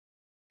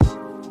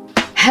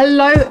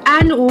Hello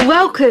and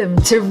welcome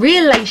to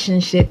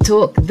Relationship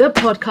Talk, the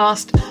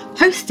podcast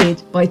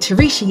hosted by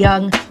Teresa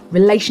Young,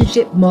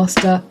 Relationship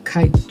Master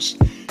Coach.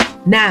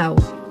 Now,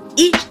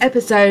 each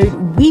episode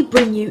we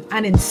bring you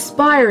an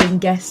inspiring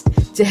guest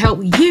to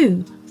help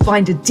you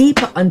find a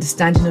deeper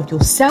understanding of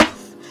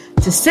yourself,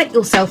 to set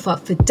yourself up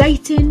for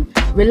dating,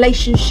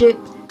 relationship,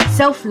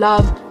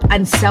 self-love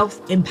and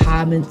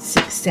self-empowerment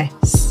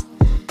success.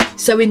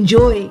 So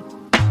enjoy,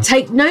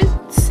 take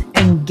notes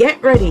and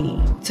get ready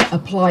to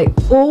apply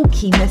all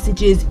key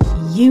messages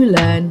you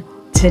learn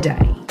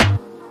today.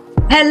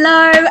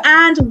 Hello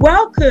and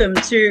welcome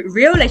to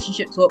Real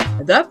Relationship Talk,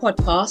 the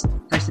podcast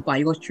hosted by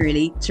yours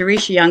truly,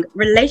 Teresa Young,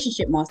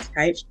 Relationship Master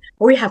Coach,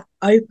 where we have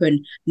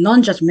open,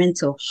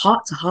 non-judgmental,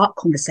 heart-to-heart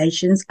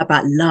conversations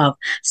about love,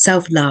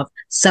 self-love,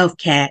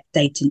 self-care,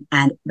 dating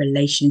and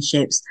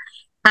relationships.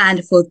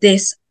 And for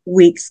this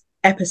week's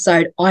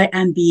episode, I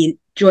am being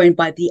joined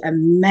by the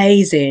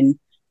amazing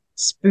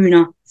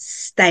Spooner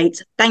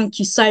State. Thank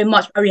you so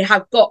much. We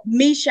have got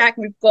Mishak,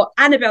 we've got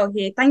Annabelle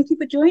here. Thank you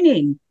for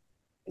joining.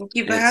 Thank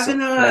you for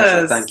having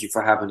us. Thank you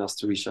for having us,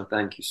 Teresa.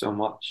 Thank you so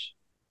much.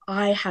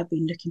 I have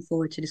been looking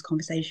forward to this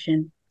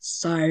conversation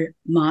so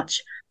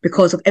much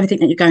because of everything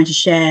that you're going to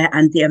share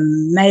and the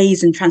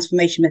amazing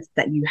transformation method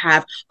that you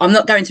have. I'm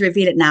not going to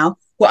reveal it now.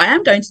 What I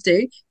am going to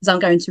do is I'm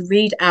going to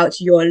read out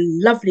your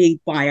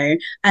lovely bio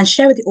and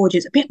share with the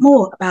audience a bit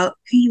more about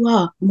who you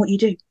are and what you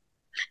do.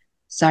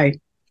 So,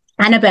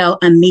 Annabelle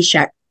and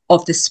Mishak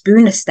of the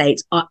Spooner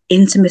Estate are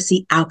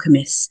intimacy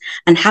alchemists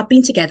and have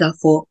been together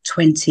for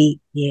 20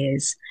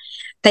 years.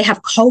 They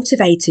have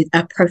cultivated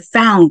a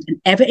profound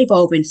and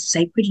ever-evolving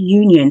sacred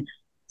union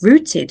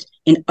rooted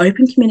in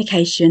open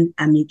communication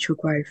and mutual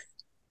growth.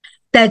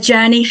 Their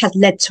journey has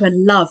led to a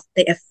love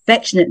they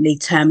affectionately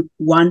term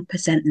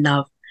 1%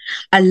 love,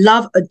 a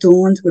love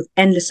adorned with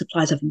endless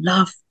supplies of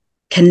love,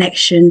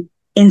 connection,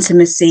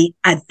 intimacy,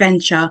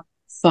 adventure,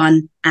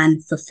 fun,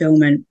 and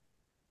fulfillment.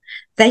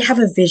 They have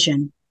a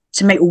vision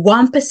to make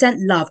 1%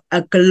 love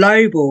a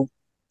global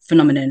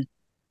phenomenon.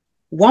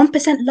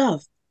 1%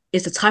 love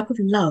is the type of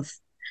love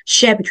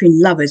shared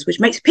between lovers which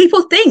makes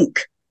people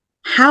think,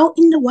 how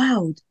in the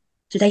world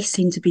do they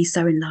seem to be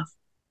so in love?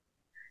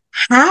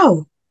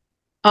 How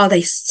are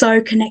they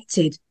so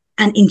connected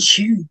and in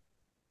tune?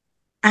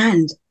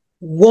 And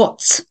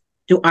what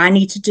do I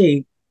need to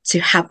do to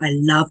have a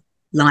love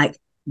like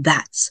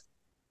that?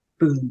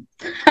 Boom.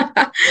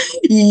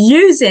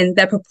 Using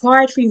their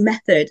proprietary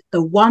method,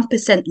 the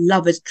 1%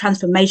 Lovers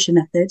Transformation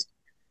Method,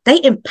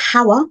 they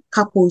empower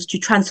couples to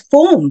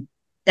transform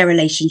their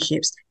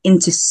relationships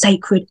into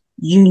sacred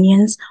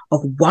unions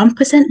of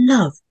 1%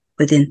 love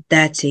within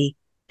 30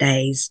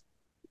 days.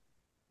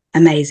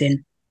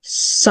 Amazing.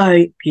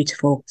 So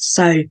beautiful.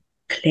 So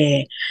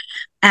clear.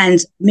 And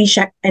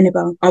Mishak,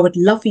 Annabelle, I would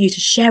love for you to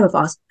share with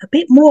us a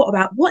bit more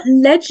about what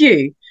led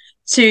you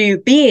to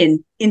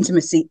being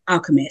intimacy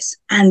alchemists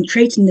and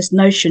creating this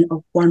notion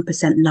of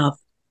 1% love.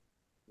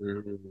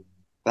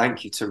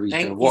 Thank you,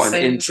 Teresa. What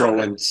an intro,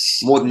 and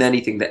more than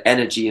anything, the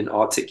energy and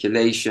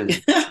articulation.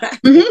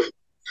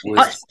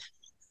 Was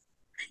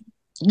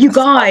you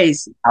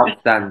guys.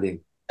 Outstanding.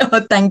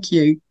 Oh, thank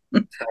you.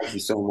 Thank you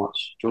so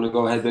much. Do you want to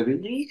go ahead, baby?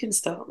 No, you can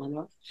start, my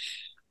love.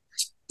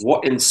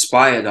 What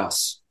inspired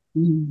us?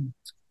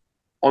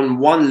 On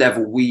one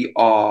level, we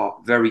are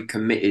very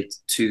committed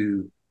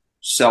to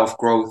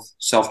self-growth,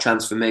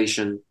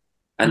 self-transformation,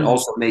 and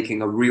also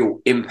making a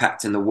real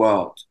impact in the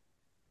world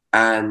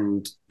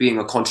and being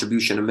a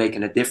contribution and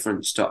making a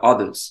difference to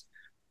others.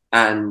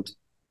 And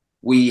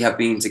we have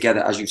been together,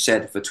 as you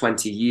said, for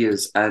 20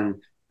 years.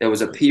 And there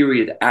was a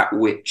period at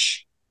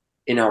which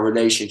in our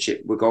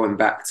relationship, we're going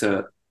back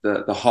to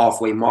the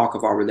halfway mark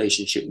of our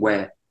relationship,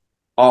 where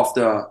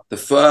after the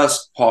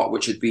first part,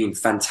 which had been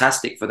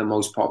fantastic for the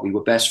most part, we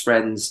were best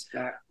friends.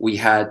 We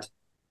had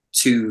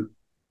two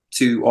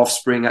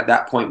offspring at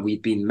that point.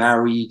 We'd been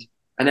married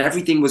and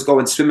everything was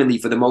going swimmingly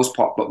for the most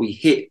part, but we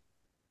hit,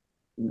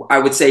 I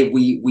would say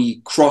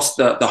we crossed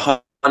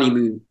the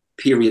honeymoon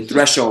period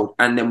threshold,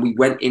 and then we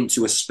went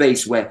into a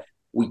space where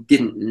we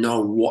didn't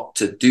know what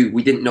to do.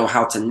 We didn't know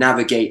how to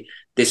navigate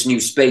this new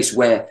space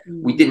where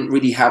we didn't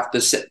really have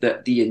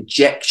the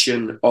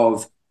injection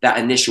of that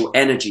initial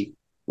energy,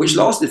 which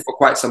lasted for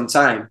quite some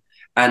time.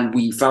 And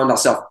we found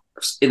ourselves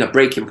in a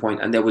breaking point.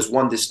 And there was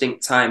one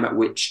distinct time at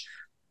which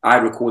I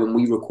recall and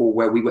we recall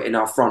where we were in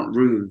our front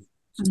room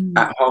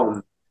at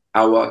home.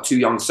 Our two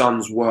young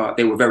sons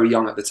they were very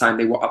young at the time.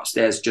 They were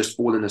upstairs just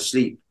falling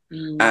asleep.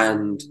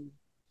 And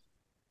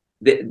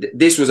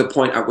this was a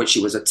point at which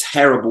it was a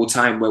terrible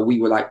time where we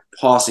were like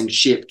passing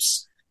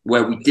ships,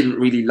 where we didn't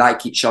really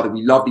like each other.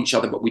 We loved each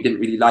other, but we didn't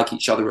really like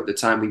each other at the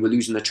time. We were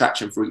losing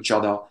attraction for each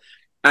other.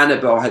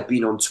 Annabelle had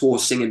been on tour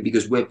singing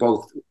because we're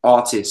both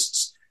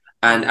artists.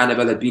 And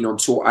Annabelle had been on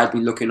tour. I'd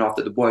been looking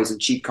after the boys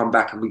and she'd come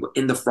back and we were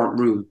in the front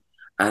room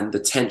and the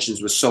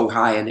tensions were so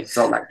high and it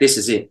felt like, this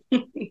is it.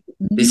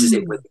 This is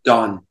it. We're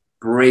done.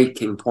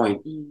 Breaking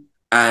point.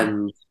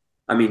 And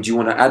I mean, do you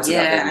want to add to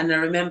that? Yeah, and I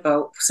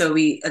remember, so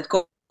we had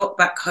got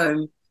back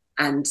home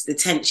and the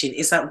tension,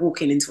 it's like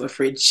walking into a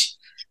fridge.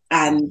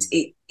 And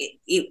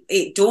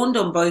it dawned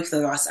on both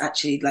of us,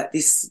 actually, like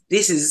this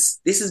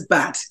is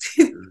bad.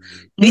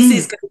 This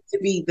is going to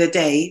be the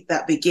day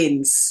that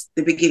begins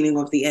the beginning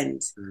of the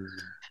end.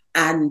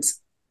 And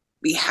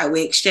we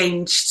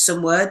exchanged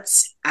some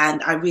words,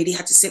 and I really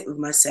had to sit with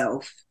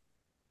myself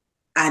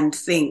and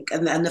think.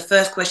 And the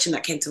first question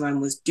that came to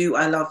mind was, do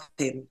I love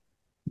him?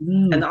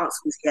 And the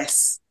answer was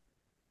yes.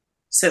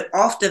 So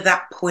after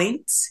that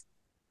point,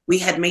 we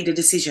had made a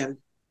decision,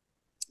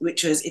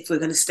 which was, if we're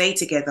going to stay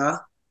together,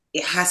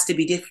 it has to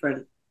be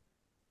different.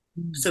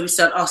 So we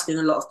started asking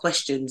a lot of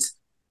questions.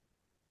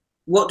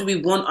 What do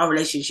we want our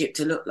relationship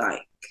to look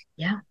like?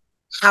 Yeah.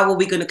 How are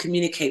we going to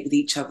communicate with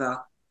each other?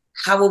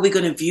 How are we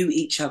going to view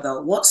each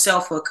other? What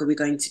self-work are we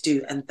going to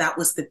do? And that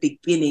was the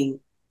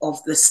beginning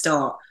of the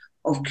start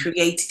of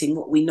creating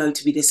what we know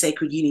to be the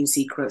sacred union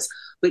secrets,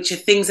 which are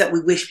things that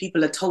we wish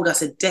people had told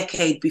us a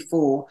decade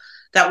before,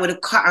 that would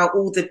have cut out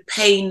all the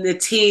pain, the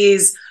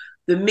tears,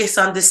 the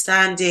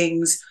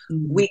misunderstandings.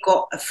 We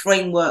got a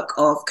framework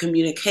of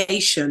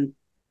communication.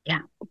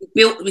 Yeah.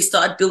 We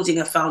started building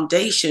a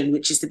foundation,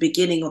 which is the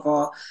beginning of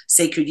our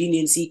sacred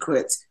union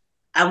secrets.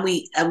 And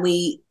we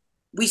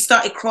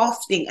started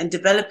crafting and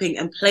developing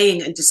and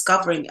playing and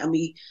discovering, and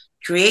we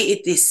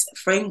created this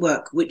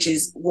framework, which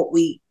is what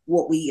we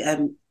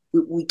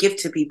give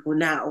to people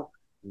now.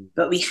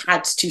 But we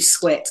had to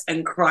sweat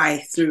and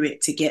cry through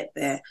it to get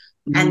there.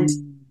 And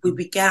we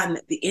began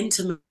the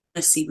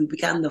intimacy, we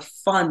began the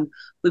fun,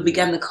 we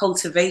began the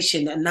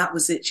cultivation, and that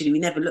was literally, we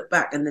never looked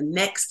back. And the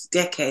next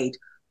decade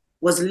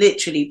was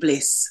literally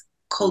bliss,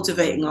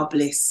 cultivating our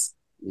bliss.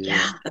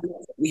 Yeah. And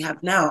that's what we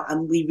have now.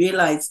 And we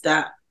realized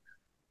that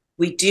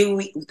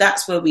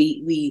that's where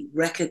we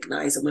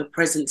recognize and we're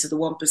present to the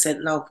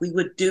 1% love. We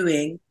were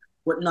doing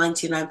what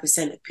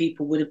 99% of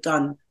people would have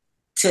done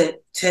to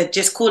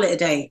just call it a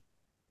day.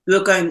 We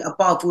were going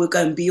above, we were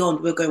going beyond,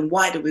 we were going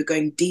wider, we were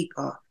going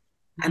deeper.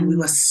 And we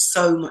were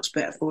so much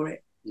better for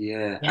it.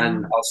 Yeah.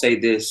 And I'll say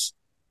this,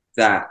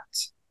 that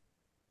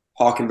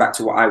harking back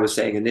to what I was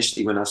saying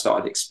initially when I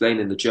started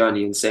explaining the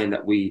journey and saying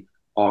that we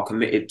are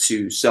committed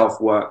to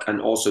self-work and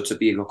also to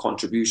being a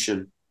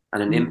contribution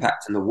and an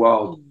impact in the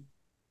world,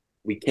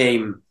 we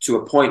came to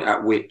a point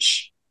at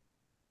which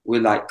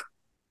we're like,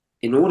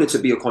 in order to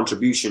be a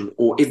contribution,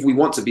 or if we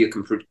want to be a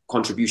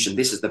contribution,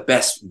 this is the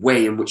best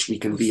way in which we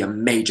can be a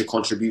major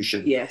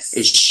contribution. Yes.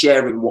 Is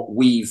sharing what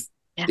we've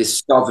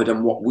discovered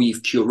and what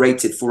we've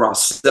curated for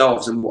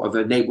ourselves and what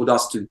have enabled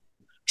us to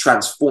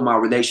transform our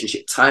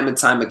relationship time and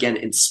time again,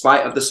 in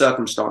spite of the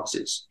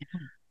circumstances.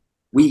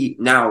 We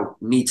now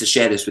need to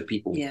share this with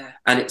people. Yeah.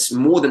 And it's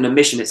more than a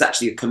mission. It's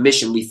actually a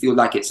commission. We feel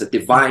like it's a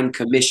divine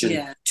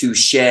commission to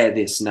share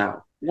this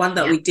now. One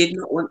that we did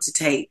not want to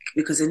take,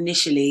 because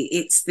initially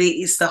it's the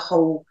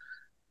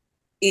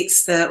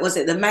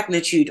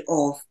magnitude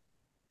of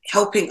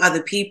helping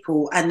other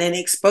people and then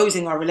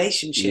exposing our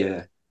relationship.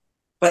 Yeah.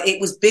 But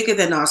it was bigger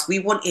than us. We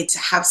wanted to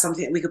have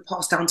something that we could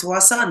pass down to our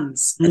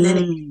sons. And then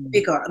it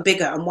bigger and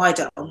bigger and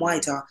wider and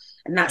wider.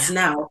 And that's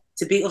now,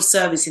 to be of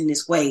service in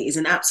this way is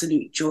an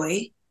absolute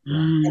joy.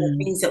 And it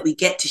means that we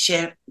get to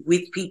share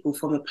with people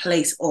from a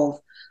place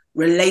of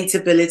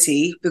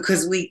relatability,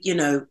 because we,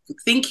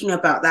 thinking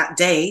about that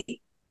day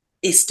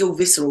is still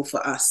visceral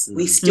for us.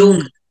 We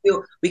still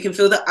we can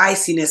feel the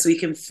iciness. We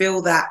can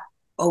feel that,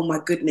 oh my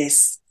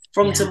goodness,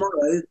 from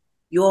tomorrow,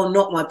 you're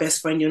not my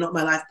best friend. You're not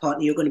my life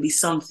partner. You're going to be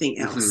something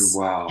else.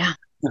 Wow. Yeah.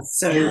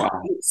 So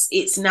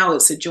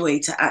it's a joy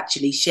to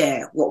actually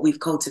share what we've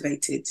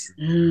cultivated.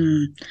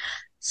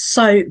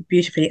 So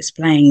beautifully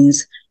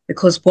explains,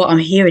 because what I'm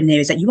hearing there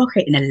is that you are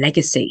creating a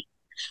legacy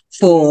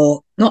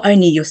for not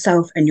only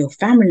yourself and your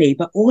family,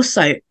 but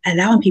also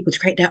allowing people to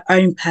create their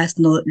own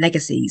personal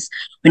legacies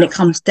when it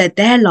comes to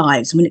their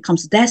lives, when it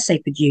comes to their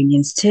sacred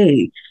unions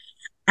too.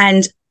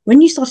 And when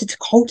you started to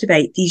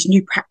cultivate these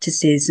new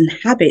practices and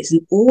habits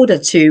in order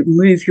to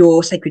move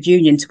your sacred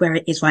union to where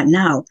it is right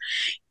now,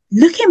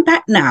 looking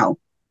back now,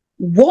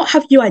 what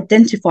have you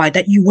identified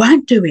that you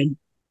weren't doing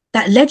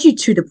that led you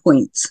to the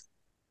point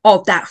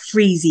of that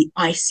freezy,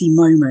 icy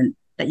moment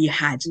that you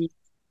had?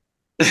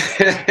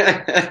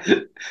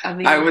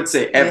 I would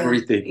say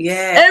everything.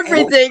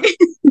 Everything.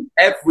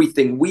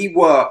 Everything. We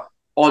were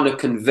on a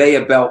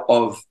conveyor belt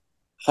of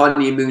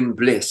honeymoon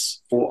bliss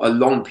for a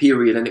long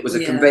period, and it was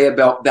a conveyor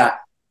belt that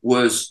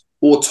was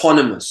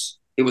autonomous.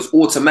 It was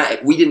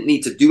automatic. We didn't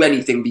need to do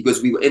anything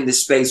because we were in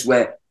this space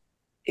where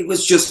it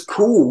was just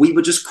cool. We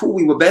were just cool.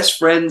 We were best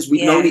friends.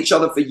 We'd known each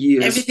other for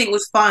years. Everything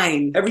was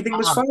fine. Everything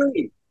was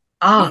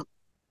fine.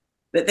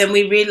 But then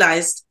we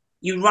realized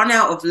you run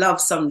out of love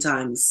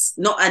sometimes.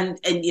 And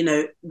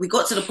we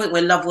got to the point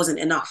where love wasn't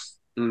enough.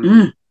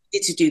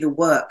 To do the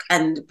work,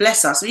 and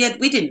bless us, we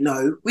didn't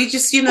know. We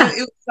just, it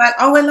was like,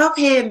 oh, I love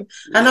him,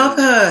 I love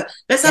her.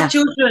 Let's have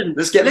children.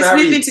 Let's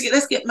married. Move into.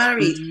 Let's get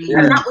married,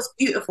 and that was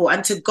beautiful.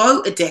 And to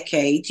go a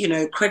decade,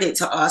 credit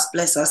to us,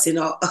 bless us in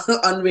our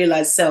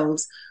unrealized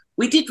selves.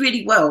 We did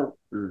really well,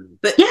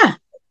 but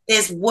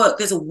there's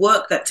a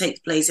work that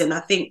takes place, and I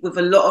think with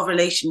a lot of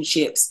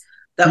relationships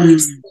that we've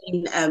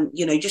seen,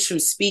 just from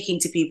speaking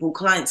to people,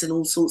 clients, and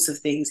all sorts of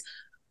things,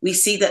 We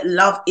see that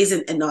love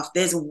isn't enough.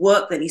 There's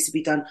work that needs to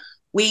be done.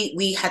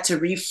 We had to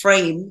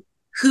reframe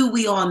who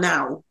we are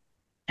now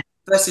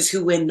versus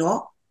who we're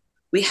not.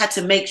 We had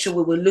to make sure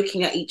we were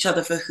looking at each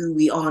other for who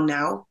we are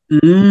now.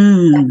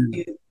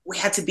 We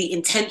had to be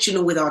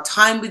intentional with our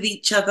time with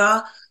each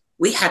other.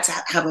 We had to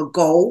have a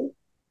goal.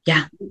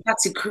 Yeah. We had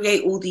to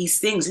create all these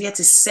things. We had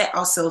to set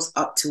ourselves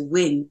up to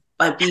win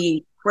by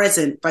being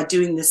present, by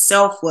doing the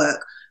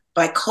self-work,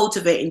 by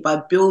cultivating,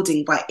 by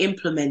building, by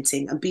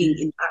implementing, and being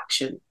in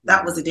action.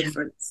 That was the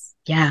difference.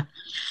 Yeah.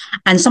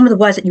 And some of the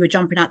words that you were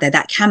jumping out there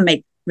that can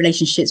make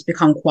relationships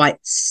become quite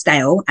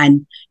stale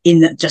and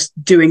in just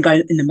going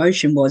in the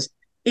motion was,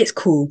 it's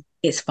cool,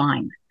 it's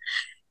fine.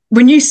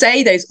 When you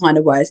say those kind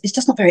of words, it's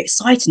just not very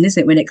exciting, is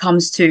it, when it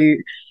comes to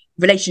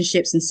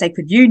relationships and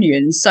sacred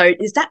unions? So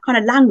is that kind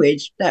of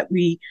language that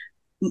we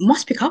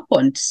must pick up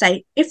on to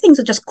say, if things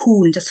are just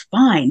cool and just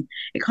fine,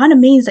 it kind of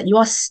means that you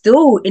are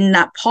still in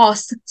that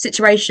past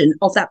situation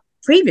of that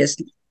previous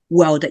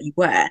world that you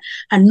were,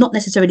 and not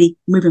necessarily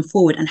moving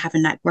forward and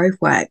having that growth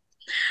work.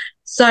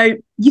 So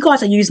you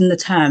guys are using the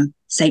term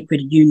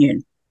sacred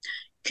union.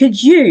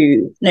 Could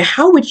you know,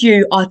 how would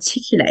you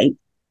articulate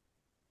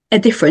a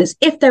difference,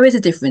 if there is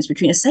a difference,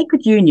 between a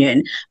sacred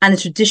union and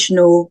the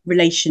traditional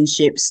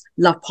relationships,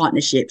 love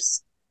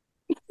partnerships?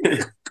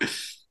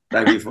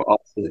 Thank you for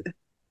asking.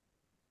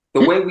 The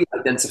way we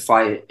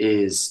identify it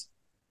is,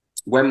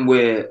 when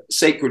we're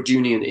sacred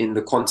union in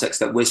the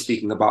context that we're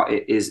speaking about,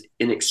 it is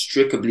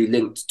inextricably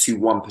linked to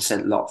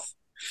 1% love.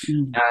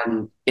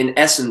 And in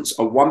essence,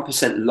 a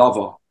 1%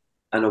 lover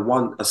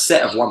and a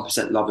set of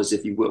 1% lovers,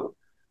 if you will,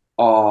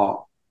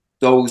 are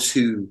those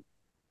who,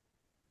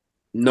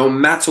 no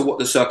matter what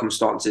the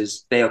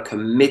circumstances, they are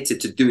committed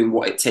to doing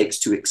what it takes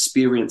to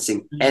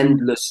experiencing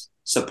endless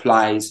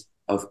supplies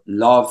of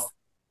love,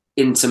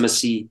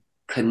 intimacy,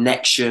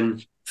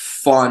 connection,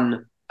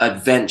 fun,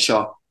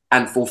 adventure,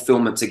 and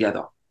fulfillment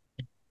together.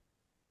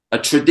 A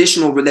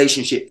traditional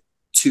relationship,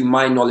 to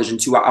my knowledge and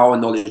to our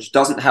knowledge,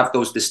 doesn't have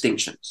those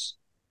distinctions.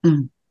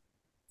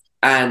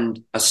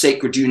 And a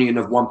sacred union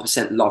of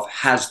 1% love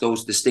has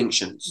those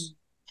distinctions.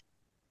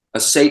 A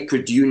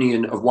sacred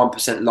union of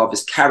 1% love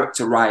is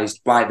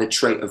characterized by the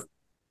trait of,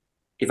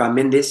 if I'm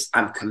in this,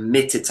 I'm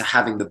committed to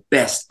having the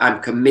best.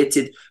 I'm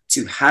committed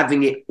to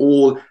having it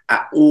all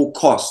at all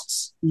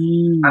costs.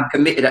 I'm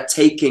committed at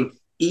taking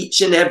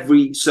each and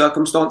every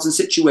circumstance and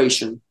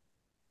situation,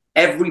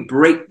 every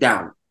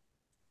breakdown,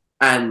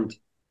 and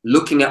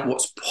looking at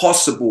what's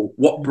possible,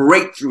 what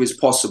breakthrough is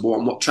possible,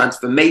 and what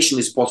transformation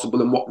is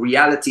possible, and what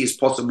reality is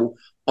possible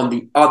on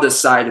the other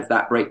side of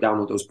that breakdown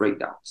or those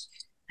breakdowns.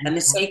 And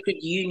the sacred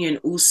union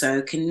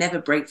also can never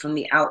break from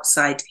the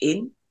outside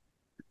in.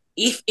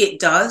 If it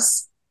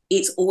does,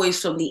 it's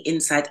always from the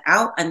inside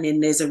out, and then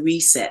there's a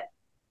reset.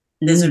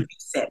 There's a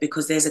reset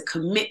because there's a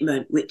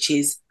commitment, which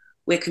is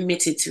we're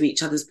committed to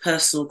each other's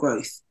personal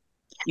growth.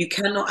 You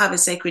cannot have a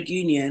sacred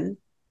union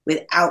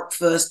without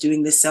first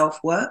doing the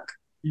self-work.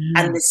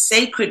 And the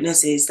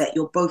sacredness is that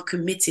you're both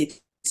committed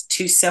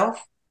to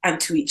self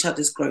and to each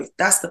other's growth.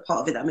 That's the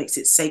part of it that makes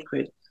it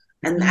sacred.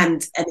 And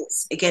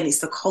it's, again, it's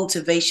the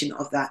cultivation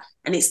of that.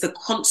 And it's the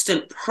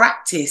constant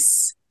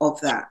practice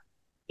of that.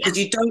 Because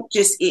you don't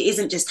just, it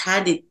isn't just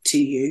handed to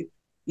you.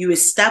 You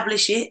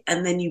establish it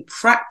and then you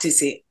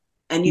practice it.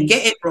 And you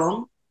get it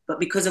wrong, but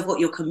because of what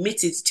you're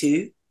committed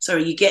to,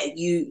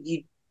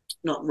 you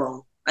not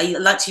wrong. I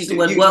like to use the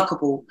word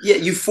workable. Yeah,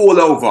 you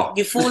fall over.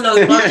 You fall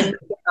over and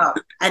get up.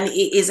 And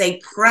it is a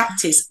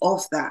practice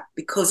of that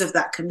because of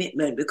that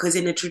commitment. Because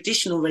in a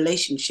traditional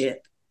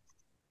relationship,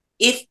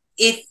 if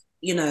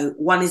you know,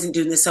 one isn't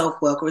doing the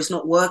self-work or it's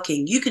not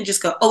working, you can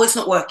just go, oh, it's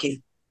not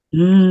working.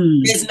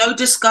 There's no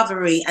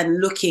discovery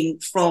and looking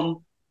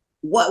from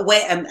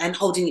where and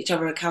holding each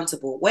other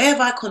accountable. Where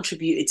have I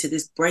contributed to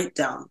this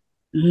breakdown?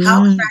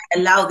 How can I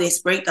allow this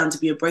breakdown to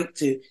be a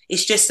breakthrough?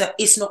 It's just that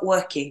it's not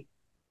working.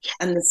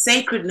 And the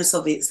sacredness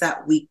of it is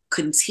that we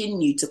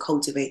continue to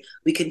cultivate.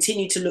 We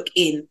continue to look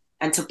in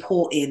and to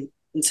pour in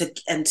and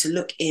to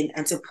look in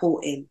and to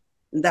pour in.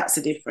 And that's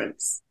the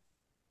difference.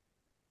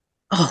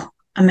 Oh,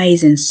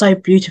 amazing. So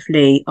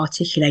beautifully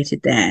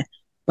articulated there,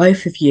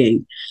 both of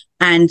you.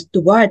 And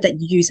the word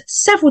that you used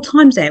several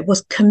times there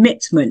was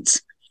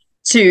commitment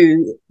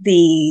to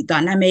the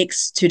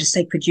dynamics, to the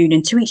sacred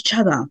union, to each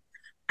other.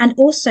 And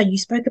also you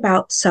spoke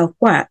about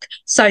self-work.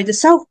 So the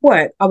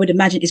self-work, I would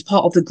imagine, is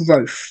part of the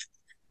growth.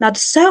 Now, the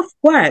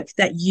self-work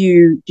that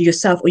you do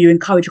yourself or you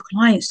encourage your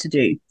clients to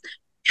do,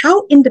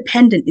 how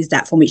independent is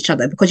that from each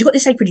other? Because you've got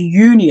the sacred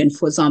union,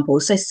 for example.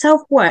 So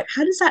self-work,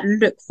 how does that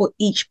look for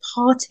each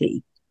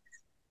party?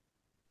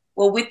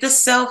 Well, with the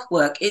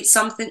self-work, it's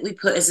something we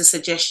put as a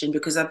suggestion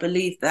because I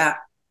believe that,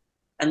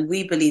 and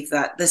we believe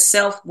that the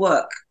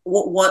self-work,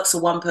 what works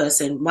for one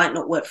person might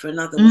not work for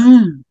another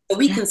one. So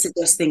we can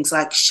suggest things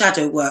like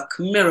shadow work,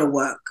 mirror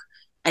work,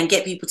 and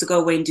get people to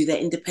go away and do their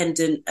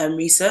independent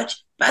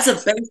research. But as a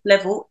base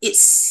level,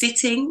 it's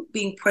sitting,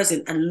 being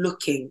present and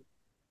looking.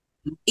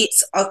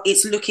 It's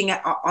looking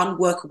at our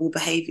unworkable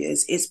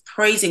behaviors. It's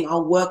praising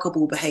our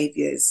workable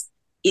behaviors.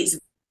 It's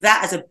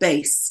that as a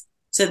base.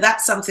 So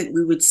that's something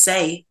we would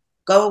say,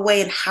 go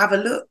away and have a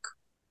look.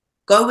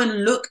 Go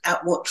and look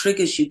at what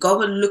triggers you.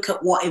 Go and look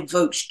at what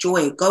evokes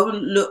joy. Go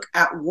and look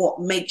at what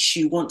makes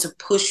you want to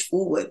push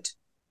forward.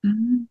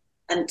 Mm-hmm.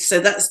 And so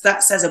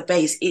that's as a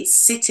base. It's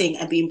sitting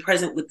and being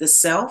present with the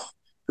self,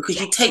 because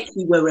you take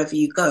you wherever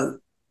you go.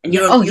 And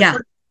you're putting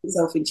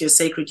yourself into your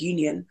sacred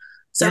union.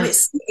 So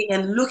it's sitting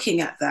and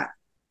looking at that.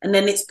 And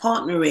then it's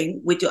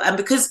partnering with and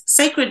because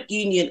sacred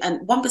union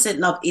and 1%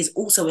 love is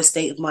also a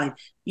state of mind.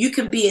 You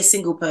can be a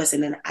single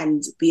person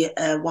and be a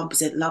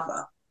 1%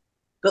 lover.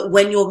 But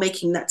when you're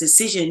making that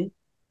decision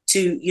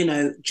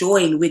to,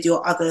 join with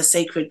your other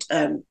sacred,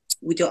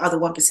 with your other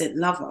 1%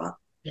 lover,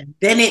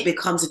 then it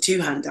becomes a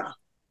two-hander.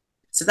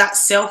 So that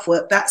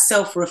self-work, that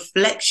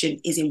self-reflection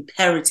is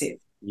imperative.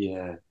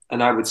 Yeah.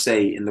 And I would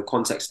say in the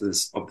context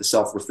of the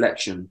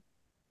self-reflection,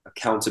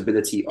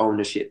 accountability,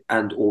 ownership,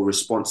 and or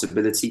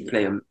responsibility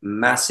play a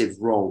massive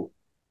role.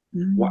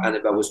 What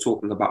Annabelle was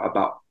talking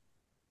about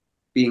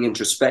being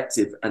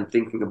introspective and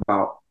thinking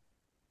about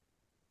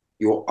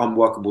your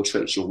unworkable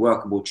traits, your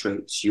workable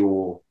traits,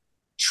 your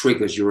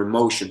triggers, your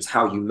emotions,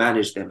 how you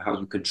manage them, how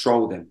you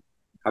control them,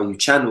 how you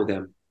channel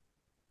them.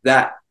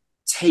 That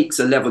takes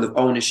a level of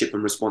ownership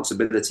and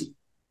responsibility.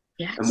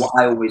 Yes. And what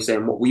I always say,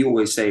 and what we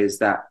always say, is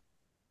that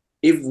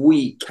if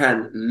we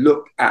can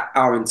look at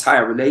our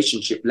entire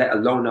relationship, let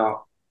alone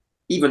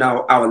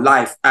our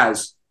life,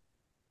 as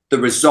the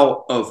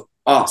result of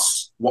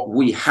us, what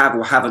we have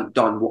or haven't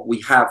done, what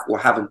we have or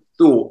haven't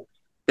thought,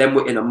 then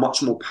we're in a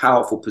much more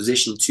powerful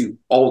position to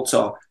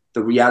alter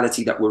the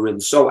reality that we're in.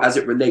 So as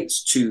it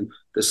relates to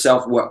the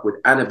self-work with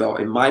Annabelle,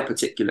 in my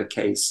particular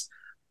case,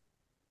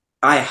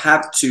 I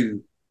have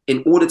to,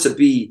 in order to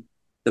be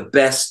the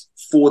best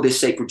for this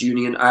sacred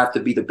union, I have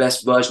to be the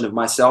best version of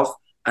myself.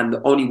 And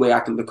the only way I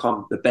can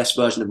become the best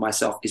version of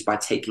myself is by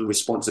taking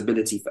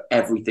responsibility for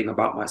everything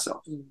about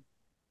myself.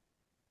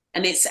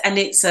 And we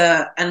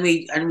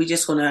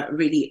just want to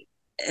really,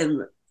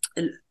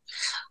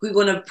 we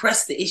want to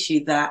press the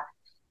issue that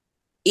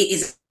it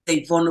is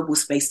a vulnerable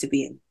space to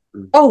be in.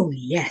 Oh,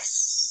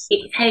 yes.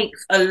 It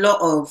takes a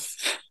lot of,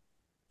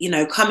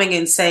 coming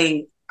and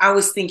saying, I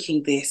was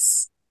thinking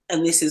this,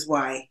 and this is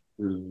why.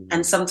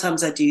 And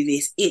sometimes I do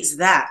this. It's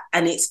that.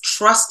 And it's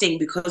trusting,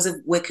 because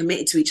we're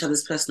committed to each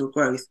other's personal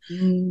growth,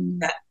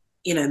 that,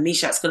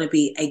 Mishak's going to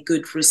be a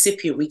good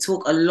recipient. We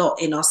talk a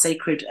lot in our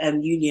sacred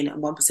union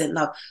and 1%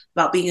 love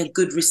about being a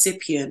good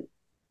recipient.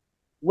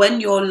 When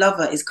your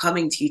lover is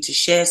coming to you to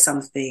share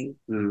something,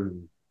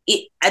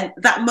 at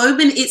that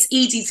moment, it's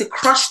easy to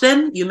crush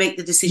them. You make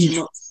the decision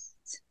not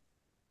to.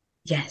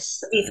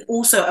 Yes. It's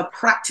also a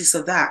practice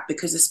of that,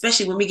 because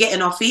especially when we get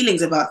in our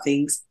feelings about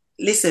things,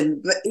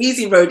 listen, the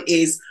easy road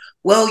is,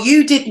 well,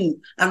 you didn't,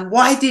 and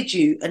why did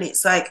you? And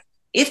it's like,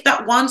 if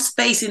that one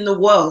space in the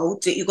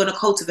world that you're going to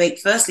cultivate,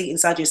 firstly,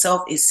 inside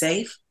yourself is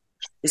safe,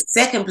 the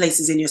second place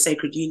is in your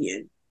sacred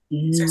union.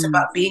 So it's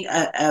about being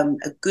a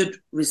good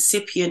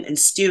recipient and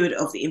steward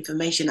of the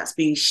information that's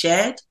being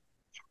shared,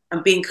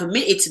 and being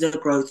committed to the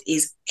growth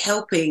is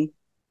helping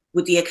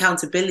with the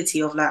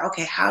accountability of like,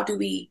 okay, how do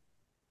we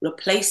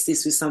replace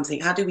this with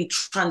something? How do we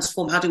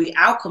transform? How do we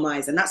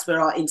alchemize? And that's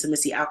where our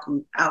intimacy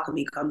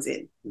alchemy comes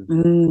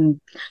in.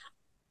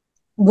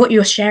 What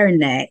you're sharing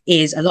there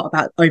is a lot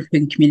about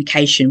open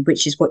communication,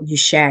 which is what you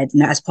shared,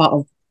 as part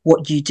of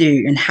what you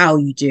do and how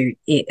you do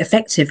it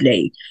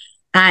effectively.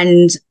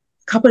 And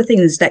a couple of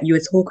things that you were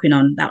talking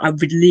on that I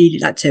would really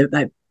like to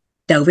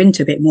delve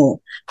into a bit more.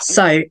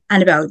 So,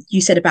 Annabelle,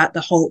 you said about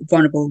the whole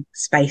vulnerable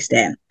space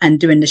there and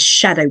doing the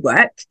shadow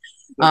work.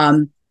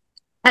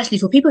 Actually,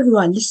 for people who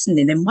are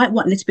listening, they might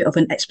want a little bit of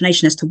an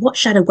explanation as to what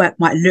shadow work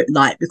might look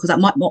like, because that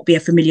might not be a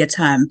familiar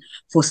term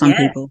for some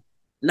people.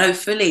 No,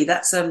 fully.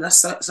 That's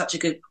such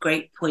a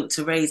great point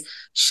to raise.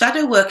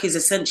 Shadow work is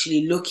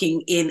essentially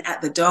looking in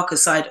at the darker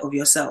side of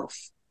yourself.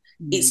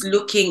 It's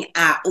looking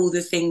at all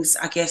the things,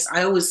 I guess,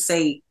 I always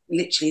say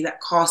literally, that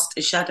cast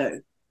a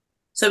shadow.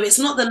 So it's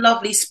not the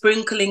lovely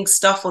sprinkling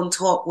stuff on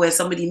top where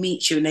somebody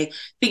meets you and they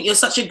think you're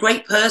such a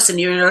great person,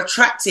 you're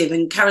attractive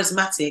and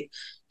charismatic.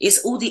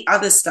 It's all the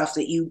other stuff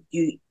that you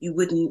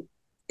wouldn't,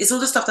 it's all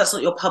the stuff that's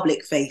not your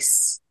public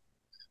face.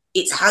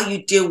 It's how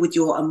you deal with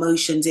your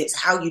emotions. It's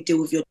how you deal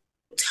with your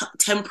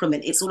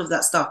temperament. It's all of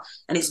that stuff.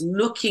 And it's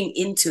looking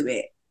into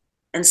it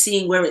and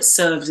seeing where it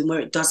serves and where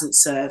it doesn't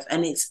serve.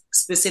 And it's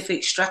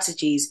specific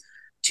strategies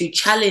to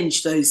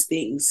challenge those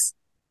things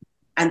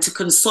and to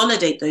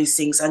consolidate those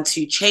things and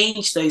to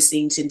change those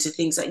things into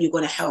things that you're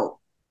going to help,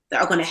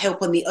 that are going to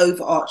help on the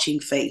overarching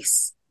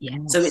face. Yes.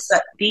 So it's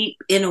that deep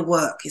inner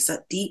work. It's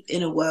that deep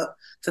inner work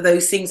for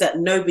those things that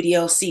nobody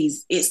else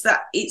sees. It's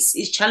that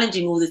it's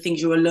challenging all the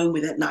things you're alone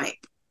with at night.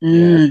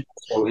 Yeah.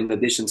 So in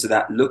addition to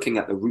that, looking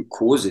at the root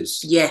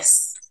causes.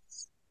 Yes.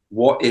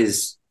 What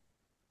is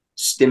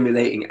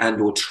stimulating and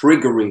or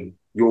triggering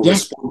your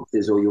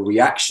responses or your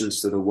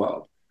reactions to the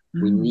world?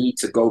 We need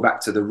to go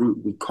back to the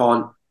root. We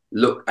can't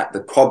look at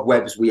the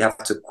cobwebs. We have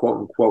to, quote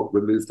unquote,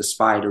 remove the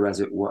spider, as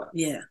it were.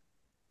 Yeah.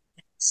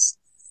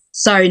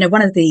 So,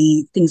 one of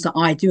the things that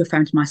I do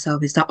affirm to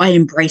myself is that I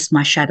embrace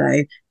my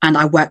shadow and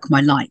I work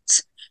my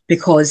light,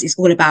 because it's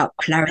all about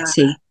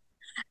clarity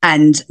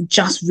and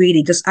just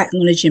really just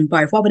acknowledging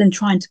both rather than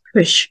trying to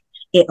push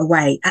it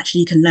away.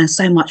 Actually, you can learn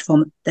so much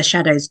from the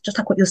shadows, just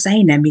like what you're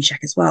saying there,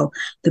 Mishak, as well,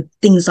 the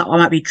things that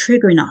might be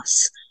triggering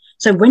us.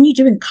 So when you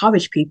do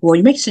encourage people or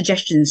you make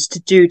suggestions to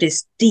do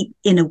this deep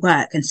inner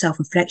work and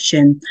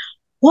self-reflection,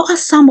 what are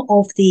some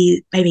of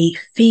the maybe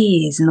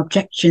fears and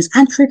objections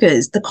and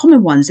triggers, the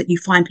common ones that you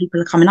find people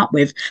are coming up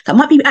with that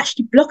might be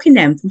actually blocking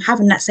them from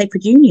having that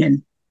sacred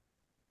union?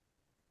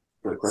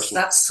 Great question.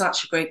 That's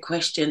such a great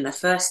question. The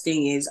first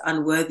thing is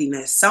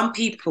unworthiness. Some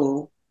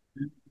people,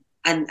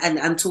 and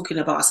I'm talking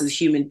about us as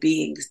human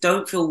beings,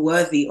 don't feel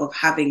worthy of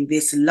having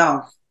this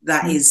love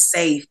that is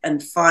safe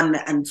and fun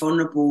and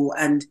vulnerable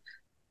and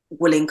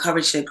will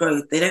encourage their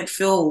growth. They don't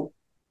feel,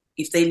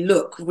 if they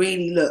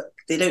really look,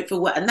 they don't feel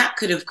what, and that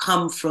could have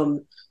come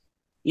from,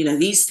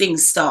 these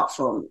things start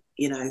from,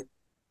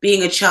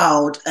 being a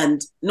child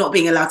and not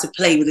being allowed to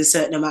play with a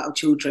certain amount of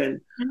children,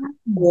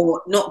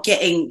 or not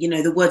getting,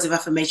 the words of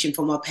affirmation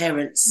from our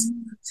parents.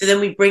 So then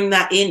we bring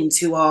that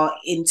into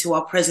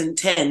our present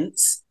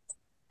tense,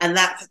 and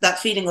that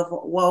feeling of,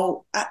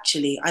 well,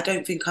 actually, I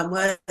don't think I'm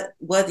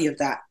worthy of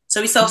that.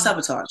 So we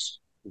self-sabotage.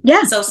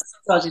 Yeah.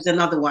 Self-sabotage is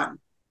another one.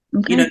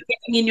 Okay.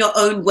 Getting in your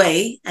own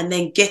way and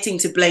then getting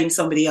to blame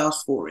somebody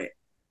else for it.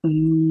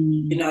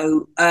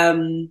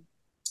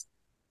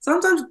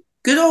 Sometimes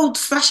good old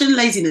fashioned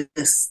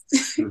laziness.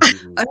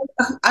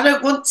 I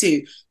don't want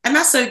to, and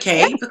that's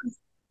okay, because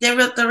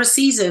there are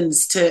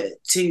seasons to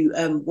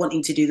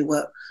wanting to do the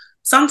work.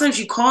 Sometimes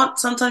you can't.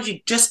 Sometimes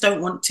you just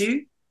don't want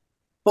to.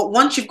 But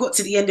once you've got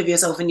to the end of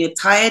yourself and you're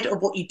tired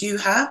of what you do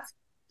have,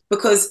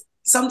 because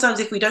sometimes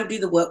if we don't do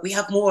the work, we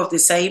have more of the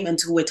same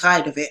until we're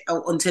tired of it,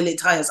 or until it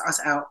tires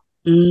us out.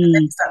 And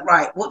then it's like,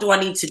 right, what do I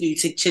need to do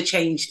to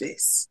change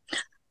this?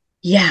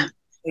 Yeah.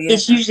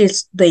 It's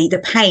usually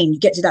the pain. You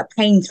get to that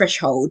pain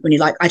threshold when you're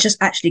like, I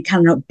just actually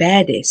cannot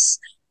bear this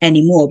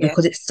anymore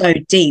because it's so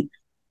deep.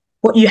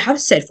 What you have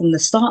said from the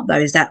start, though,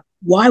 is that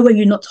why were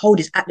you not told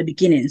this at the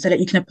beginning, so that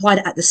you can apply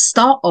that at the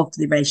start of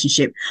the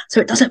relationship,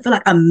 so it doesn't feel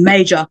like a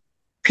major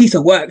piece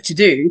of work to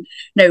do.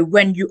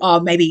 When you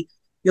are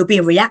you're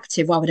being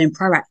reactive rather than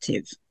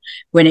proactive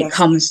when it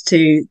comes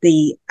to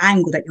the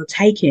angle that you're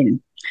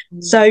taking.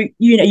 So,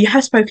 you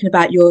have spoken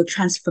about your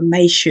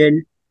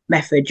transformation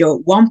method,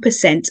 your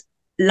 1%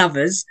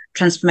 lovers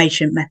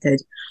transformation method.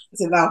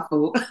 It's a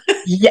mouthful.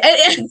 Yeah,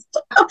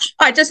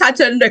 I just had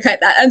to look at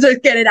that and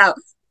just get it out.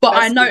 But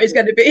I know it's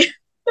going to be,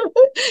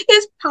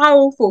 it's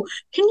powerful.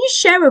 Can you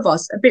share with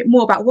us a bit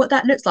more about what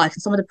that looks like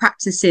and some of the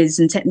practices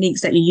and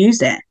techniques that you use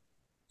there?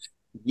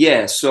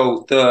 Yeah,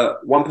 so the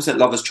 1%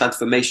 Lovers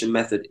Transformation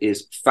Method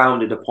is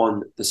founded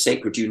upon the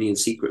Sacred Union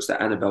Secrets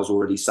that Annabelle's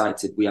already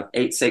cited. We have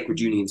 8 Sacred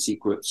Union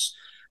Secrets,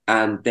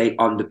 and they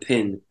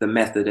underpin the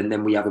method. And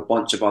then we have a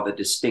bunch of other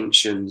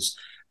distinctions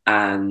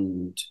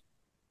and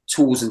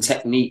tools and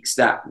techniques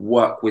that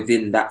work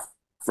within that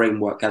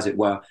framework, as it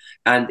were.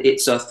 And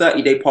it's a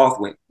 30-day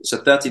pathway. It's a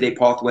 30-day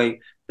pathway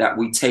that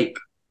we take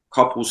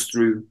couples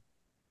through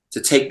to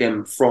take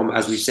them from,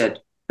 as we said,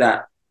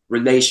 that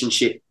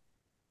relationship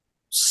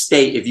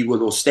state, if you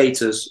will, or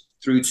status,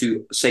 through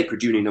to a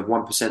sacred union of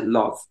 1%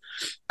 love.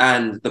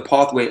 And the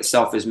pathway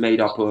itself is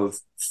made up of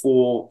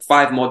 5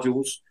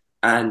 modules,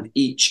 and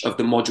each of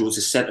the modules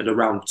is centered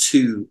around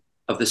 2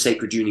 of the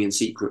sacred union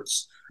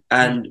secrets.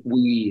 And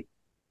we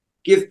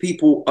give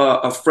people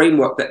a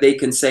framework that they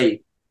can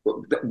say,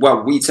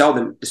 well, we tell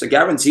them it's a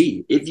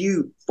guarantee. If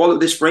you follow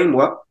this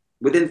framework,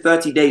 within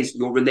 30 days,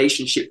 your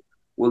relationship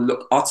will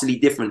look utterly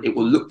different. It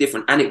will look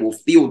different, and it will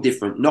feel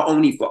different, not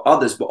only for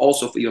others, but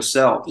also for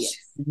yourselves.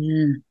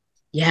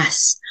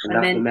 Yes. And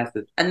that's the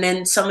method. And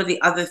then some of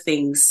the other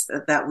things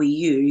that we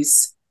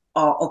use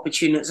are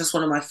opportunities. That's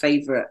one of my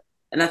favorite.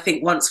 And I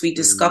think once we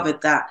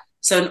discovered that,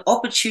 so an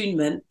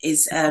opportunement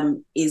is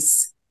one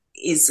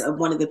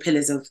of the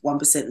pillars of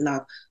 1%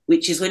 love,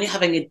 which is when you're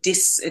having a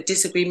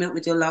disagreement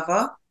with your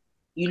lover,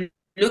 you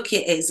look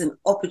at it as an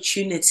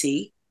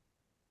opportunity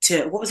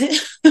to, what was it?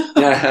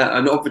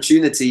 An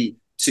opportunity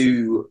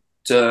to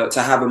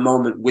have a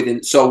moment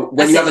within. So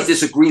when you have a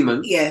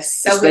disagreement,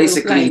 yes, it's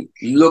basically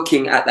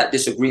looking at that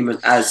disagreement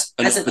as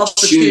an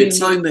opportune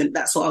moment.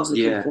 That's what I was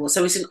looking for.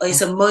 So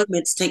it's a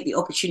moment to take the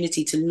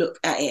opportunity to look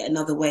at it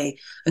another way.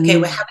 Okay,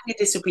 we're having a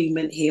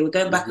disagreement here. We're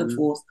going back and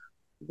forth.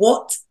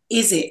 What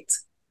is it?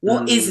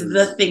 What is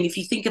the thing? If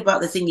you think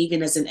about the thing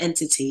even as an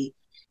entity,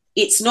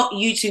 it's not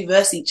you two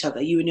versus each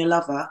other, you and your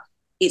lover.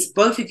 It's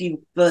both of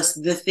you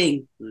versus the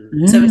thing.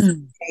 So it's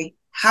okay,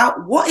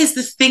 what is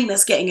the thing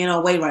that's getting in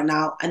our way right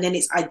now? And then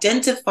it's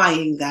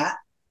identifying that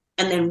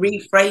and then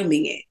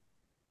reframing it.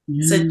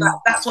 So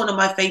that's one of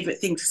my favorite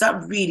things, because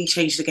that really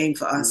changed the game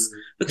for us.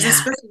 Because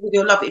especially with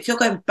your lover, if you're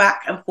going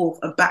back and forth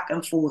and back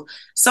and forth,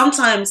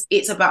 sometimes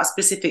it's about a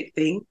specific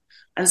thing,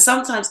 and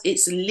sometimes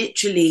it's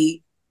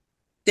literally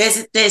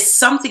there's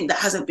something that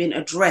hasn't been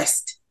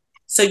addressed.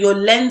 So your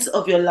lens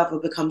of your lover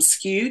becomes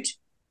skewed.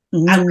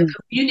 And we're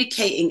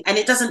communicating, and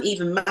it doesn't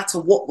even matter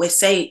what we're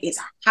saying, it's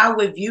how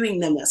we're viewing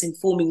them that's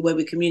informing where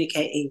we're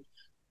communicating.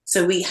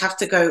 So we have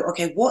to go,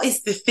 okay, what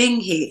is the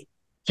thing here?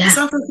 Yeah.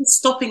 Sometimes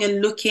stopping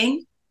and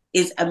looking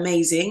is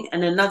amazing.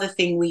 And another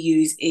thing we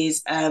use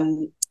is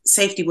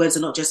safety words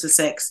are not just for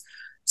sex.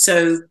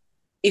 So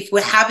if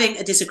we're having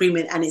a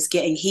disagreement and it's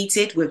getting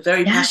heated, we're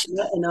very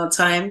passionate in our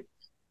time,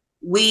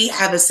 we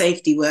have a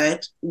safety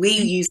word. We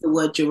use the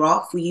word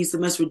giraffe. We use the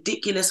most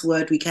ridiculous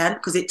word we can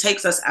because it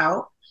takes us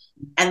out.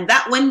 And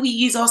that when we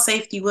use our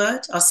safety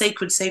word, our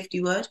sacred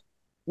safety word,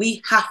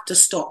 we have to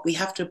stop. We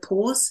have to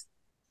pause,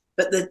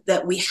 but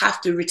that we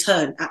have to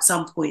return at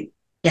some point.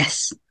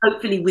 Yes.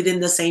 Hopefully within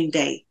the same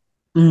day.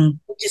 It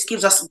just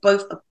gives us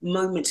both a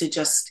moment to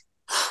just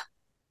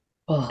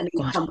and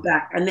then come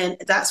back. And then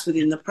that's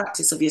within the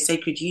practice of your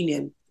sacred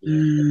union.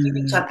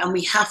 And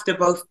we have to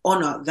both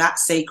honor that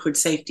sacred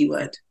safety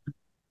word.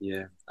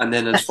 Yeah. And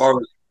then as far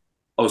as,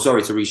 oh,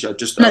 sorry, Tarisha,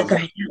 just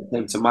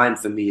came to mind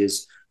for me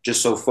is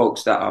just so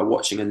folks that are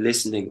watching and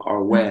listening are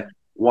aware,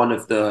 one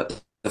of the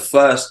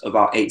first of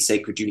our 8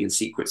 sacred union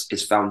secrets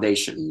is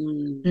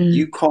foundation.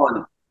 You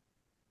can't,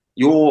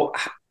 your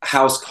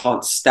house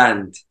can't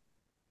stand,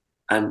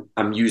 and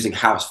I'm using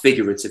house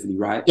figuratively,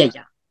 right? Yeah.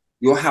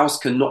 Your house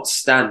cannot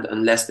stand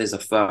unless there's a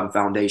firm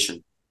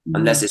foundation,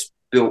 unless it's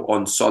built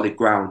on solid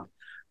ground.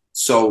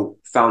 So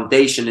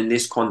foundation in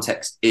this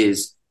context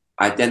is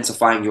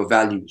identifying your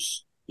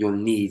values, your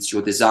needs,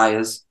 your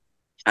desires,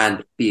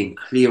 and being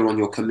clear on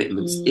your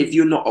commitments. If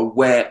you're not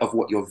aware of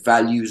what your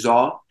values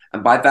are,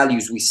 and by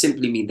values, we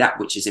simply mean that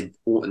which is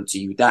important to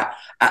you, that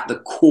at the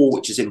core,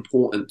 which is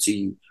important to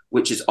you,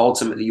 which is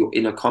ultimately your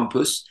inner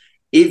compass.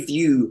 If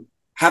you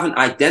haven't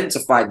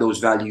identified those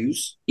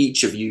values,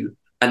 each of you,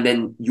 and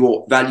then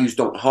your values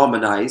don't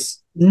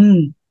harmonize,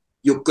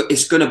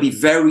 it's going to be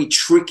very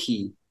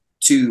tricky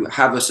to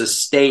have a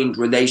sustained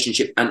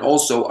relationship, and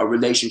also a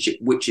relationship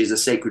which is a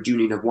sacred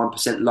union of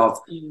 1% love,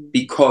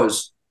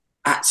 because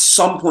at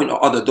some point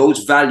or other,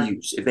 those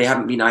values, if they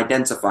haven't been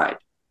identified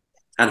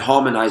and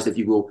harmonized, if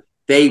you will,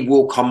 they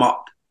will come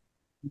up,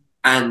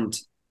 and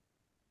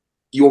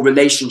your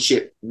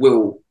relationship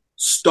will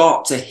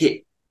start to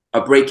hit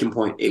a breaking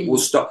point. It will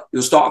start,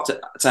 you'll start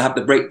to have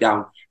the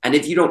breakdown. And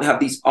if you don't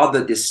have these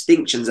other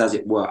distinctions, as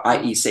it were,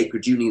 i.e.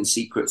 sacred union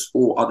secrets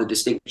or other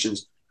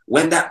distinctions,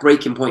 when that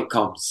breaking point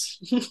comes,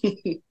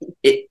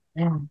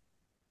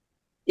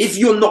 if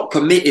you're not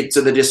committed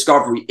to the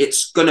discovery,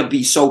 it's going to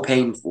be so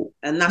painful.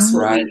 And that's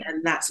what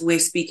we're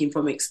speaking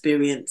from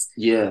experience.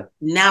 Yeah.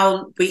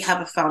 Now we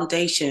have a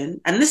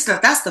foundation, and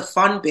that's the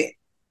fun bit.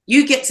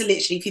 You get to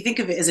literally, if you think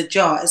of it as a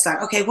jar, it's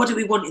like, okay, what do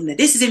we want in there?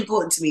 This is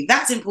important to me.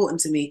 That's important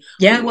to me.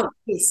 Yeah. We want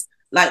this.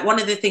 Like, one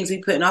of the things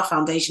we put in our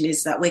foundation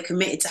is that we're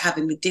committed to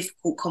having the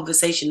difficult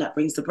conversation that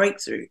brings the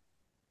breakthrough.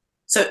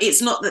 So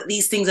it's not that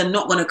these things are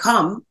not going to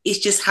come. It's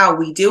just how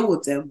we deal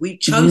with them. We've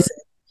chosen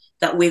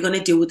that we're going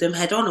to deal with them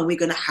head on, and we're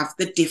going to have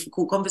the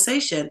difficult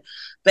conversation.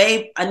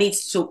 Babe, I need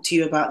to talk to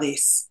you about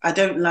this. I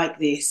don't like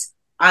this.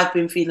 I've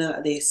been feeling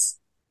like this.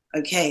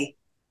 Okay.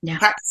 Yeah.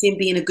 Practicing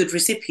being a good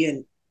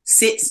recipient.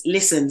 Sits,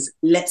 listens,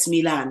 lets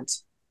me land.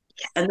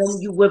 Yes. And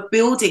then you were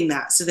building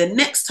that. So the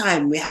next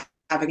time we're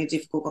having a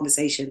difficult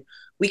conversation,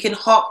 we can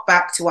hark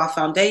back to our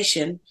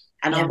foundation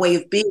and our way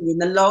of being in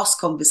the last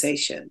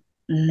conversation.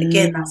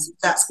 Again,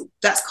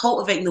 that's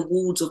cultivating the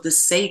wards of the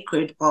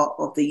sacred part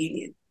of the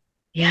union.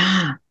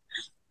 Yeah.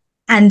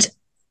 And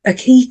a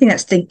key thing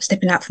that's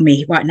stepping out for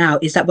me right now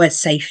is that word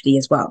safety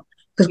as well.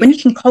 Because when you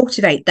can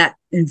cultivate that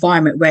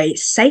environment where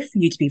it's safe for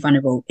you to be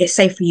vulnerable, it's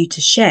safe for you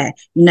to share,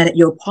 you know that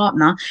your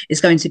partner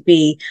is going to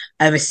be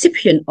a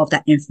recipient of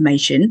that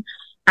information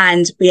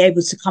and be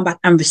able to come back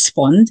and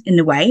respond in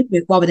a way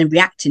rather than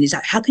reacting. Is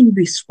that how can you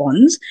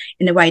respond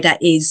in a way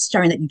that is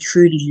showing that you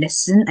truly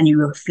listen and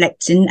you're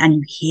reflecting and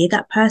you hear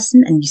that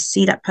person and you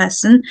see that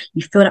person,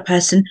 you feel that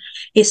person.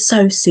 It's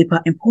so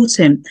super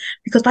important,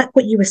 because like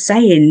what you were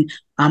saying,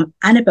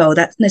 Annabelle,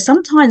 that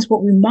sometimes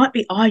what we might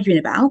be arguing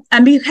about,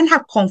 and we can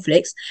have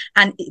conflicts,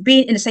 and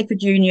being in a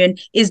sacred union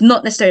is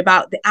not necessarily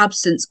about the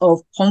absence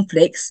of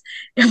conflicts.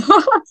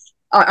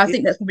 I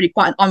think that's probably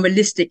quite an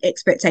unrealistic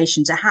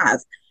expectation to have.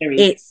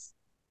 It's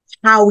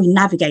how we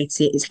navigate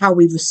it, it's how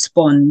we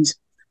respond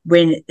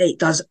when it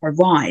does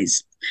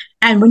arise.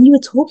 And when you were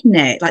talking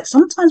there, like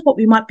sometimes what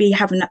we might be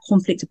having that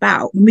conflict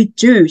about, when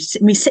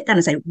we sit down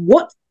and say,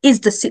 what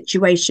is the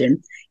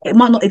situation? It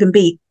might not even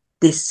be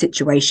this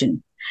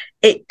situation.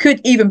 It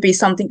could even be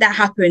something that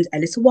happened a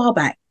little while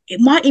back. It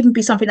might even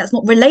be something that's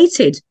not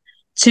related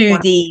to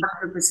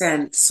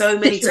 100%. So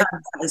many times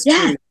that is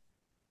true.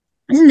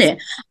 Isn't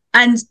it?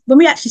 And when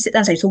we actually sit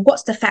down and say, so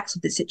what's the facts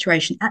of the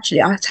situation?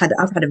 Actually, I've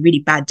had a really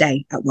bad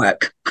day at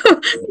work,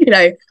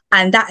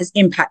 and that is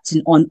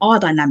impacting on our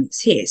dynamics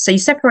here. So you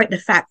separate the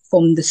fact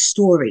from the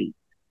story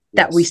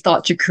that we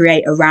start to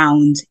create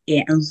around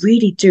it and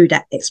really do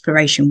that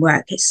exploration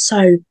work. It's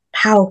so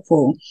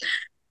powerful.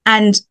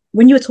 And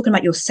when you were talking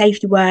about your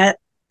safety word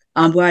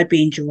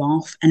being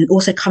giraffe, and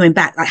also coming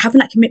back, like having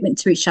that commitment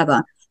to each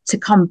other, to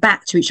come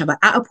back to each other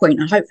at a point,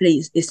 and hopefully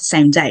it's the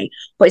same day,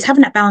 but it's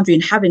having that boundary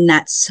and having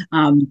that,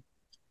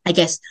 I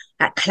guess,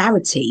 that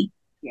clarity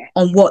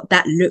on what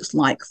that looks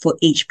like for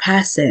each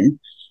person.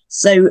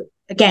 So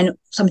again,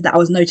 something that I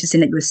was noticing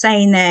that you were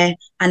saying there,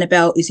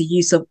 Annabelle, is the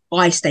use of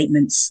I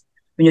statements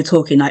when you're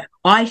talking. Like,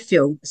 I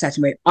feel a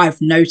certain way, I've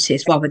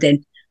noticed, rather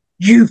than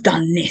you've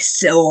done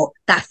this, or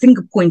that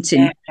finger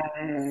pointing.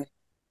 Yeah.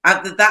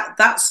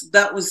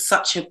 That was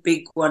such a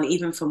big one,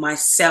 even for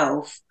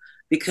myself,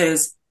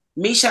 because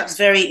Meshach's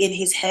very in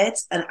his head,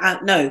 and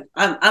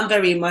I'm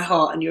very in my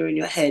heart, and you're in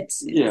your head.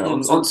 Yeah,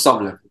 on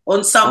some level.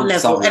 On some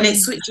level, and it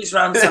switches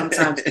around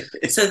sometimes.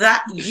 So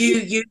that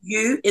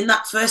you in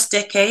that first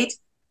decade,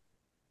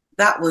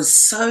 that was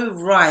so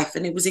rife,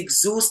 and it was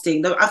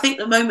exhausting. I think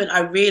the moment I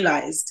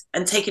realized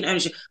and taking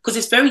ownership, because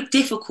it's very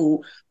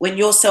difficult when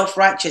you're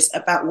self-righteous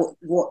about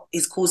what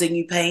is causing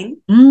you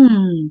pain.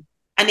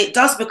 And it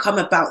does become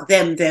about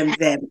them.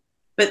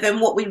 But then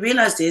what we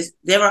realized is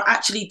there are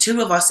actually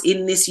two of us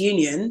in this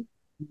union.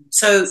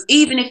 So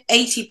even if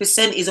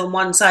 80% is on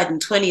one side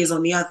and 20 is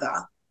on the other,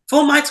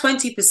 for my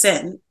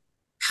 20%,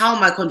 how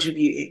am I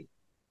contributing?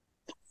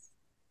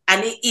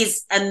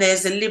 And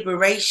there's a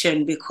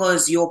liberation,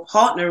 because you're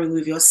partnering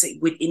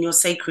within your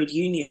sacred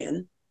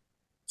union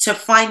to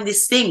find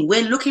this thing.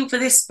 We're looking for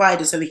this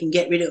spider so we can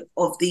get rid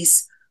of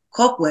these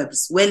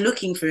cobwebs. We're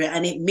looking for it,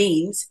 and it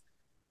means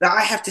that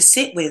I have to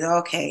sit with,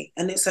 okay,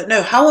 and it's like,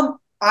 no, how am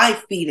I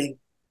feeling?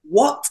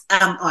 What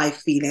am I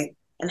feeling?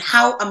 And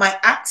how am I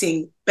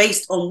acting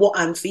based on what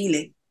I'm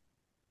feeling?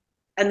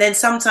 And then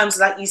sometimes,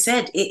 like you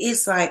said, it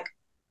is like,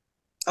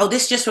 oh,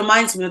 this just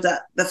reminds me of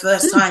the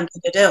first time,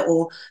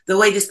 or the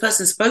way this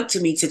person spoke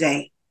to me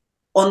today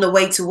on the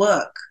way to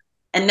work.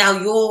 And now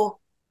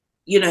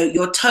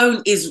your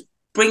tone is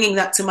bringing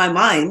that to my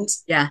mind.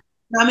 Yeah.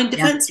 I'm in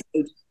defense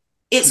mode.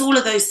 It's all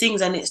of those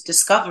things, and it's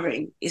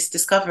discovering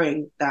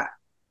that.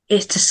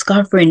 It's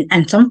discovering,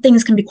 and some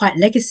things can be quite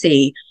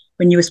legacy.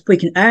 When you were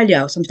speaking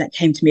earlier, something that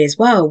came to me as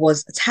well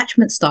was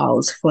attachment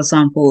styles, for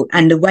example,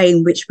 and the way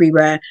in which we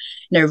were,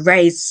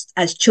 raised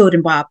as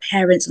children by our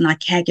parents and our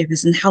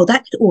caregivers, and how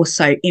that could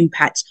also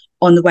impact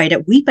on the way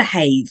that we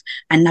behave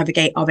and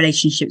navigate our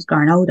relationships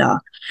growing older.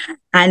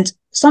 And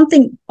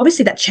something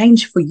obviously that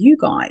changed for you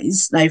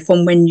guys,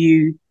 from when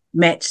you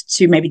met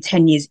to maybe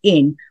 10 years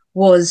in,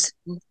 was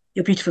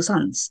your beautiful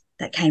sons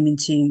that came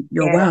into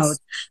your world.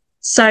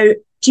 So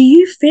do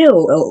you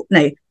feel,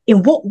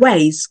 in what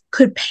ways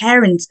could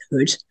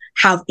parenthood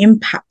have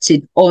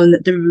impacted on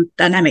the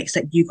dynamics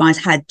that you guys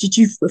had? Did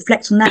you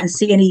reflect on that and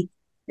see any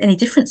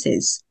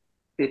differences?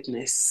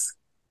 Goodness.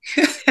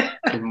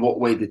 In what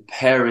way did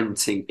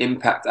parenting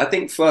impact? I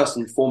think first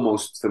and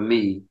foremost for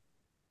me,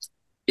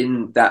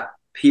 in that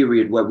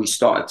period where we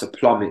started to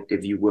plummet,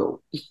 if you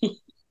will,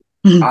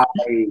 I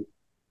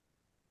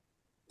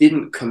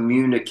didn't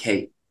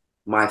communicate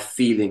my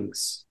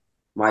feelings,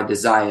 my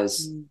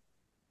desires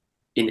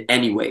in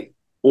any way,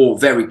 or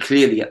very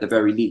clearly at the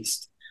very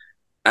least.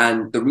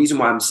 And the reason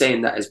why I'm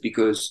saying that is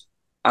because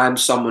I'm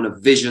someone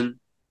of vision.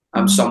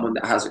 I'm someone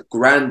that has a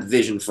grand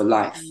vision for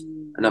life.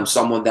 And I'm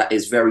someone that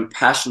is very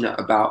passionate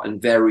about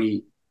and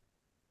very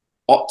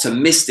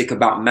optimistic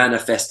about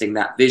manifesting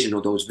that vision,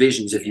 or those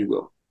visions, if you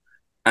will.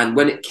 And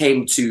when it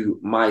came to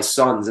my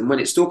sons, and when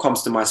it still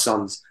comes to my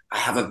sons, I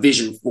have a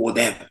vision for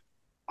them.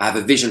 I have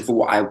a vision for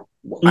what I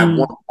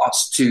want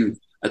us to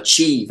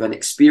achieve and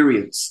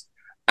experience.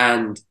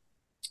 And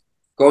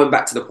going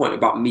back to the point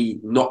about me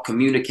not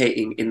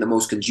communicating in the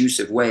most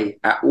conducive way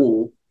at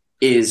all,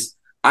 is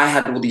I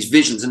had all these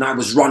visions and I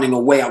was running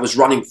away. I was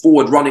running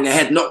forward, running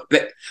ahead. No,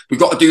 but we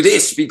got to do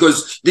this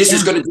because this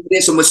is going to do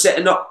this, and we're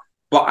setting up.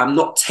 But I'm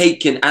not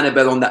taking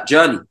Annabelle on that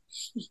journey.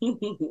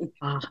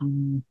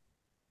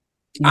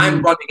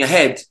 I'm running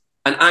ahead,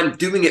 and I'm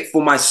doing it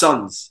for my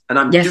sons, and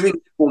I'm doing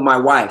it for my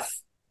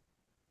wife.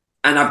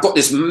 And I've got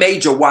this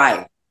major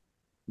why,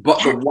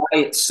 but the why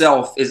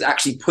itself is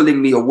actually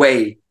pulling me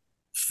away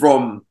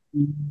from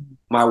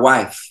my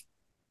wife.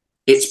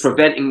 It's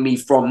preventing me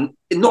from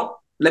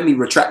let me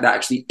retract that.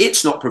 Actually,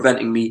 it's not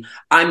preventing me.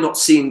 I'm not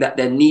seeing that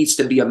there needs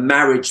to be a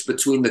marriage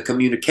between the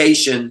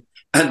communication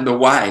and the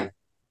why,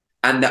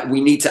 and that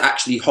we need to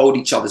actually hold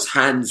each other's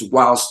hands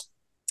whilst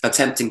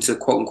attempting to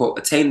quote unquote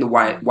attain the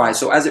why.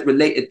 So as it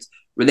relates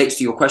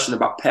to your question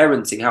about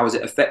parenting, how has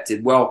it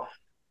affected? Well,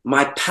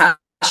 my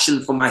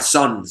passion for my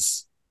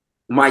sons,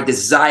 my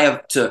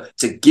desire to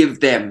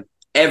give them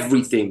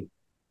everything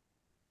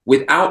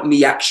without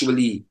me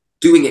actually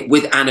doing it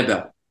with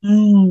Annabelle,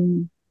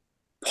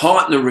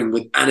 partnering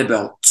with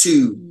Annabelle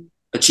to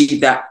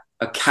achieve that,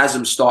 a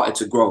chasm started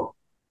to grow.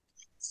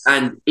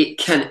 And it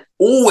can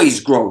always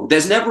grow.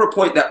 There's never a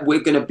point that we're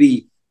going to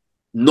be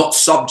not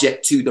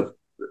subject to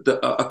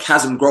a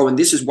chasm grow. And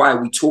this is why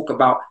we talk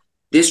about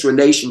this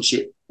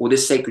relationship or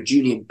this sacred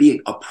union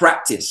being a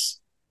practice.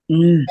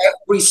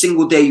 Every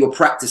single day you're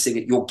practicing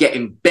it, you're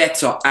getting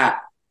better at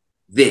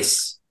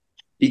this,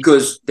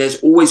 because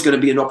there's always going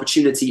to be an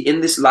opportunity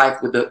in this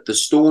life with the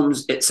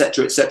storms,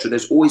 etc., etc.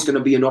 There's always going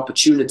to be an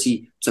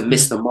opportunity to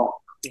miss the mark.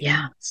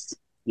 Yes.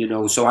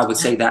 So I would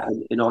say that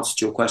in answer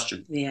to your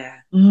question. Yeah.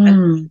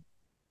 And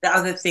the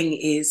other thing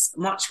is,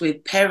 much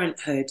with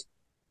parenthood,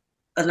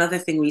 another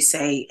thing we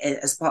say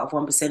as part of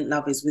 1%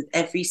 Love is, with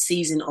every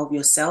season of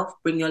yourself,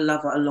 bring your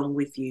lover along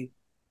with you.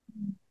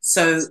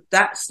 So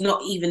that's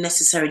not even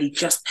necessarily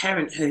just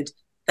parenthood.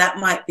 That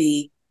might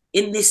be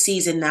in this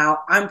season now,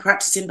 I'm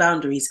practicing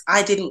boundaries.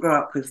 I didn't grow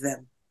up with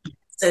them.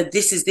 So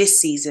this is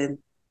this season.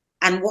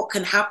 And what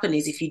can happen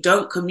is if you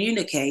don't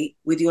communicate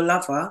with your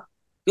lover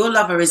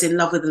is in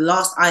love with the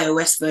last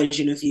iOS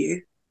version of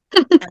you.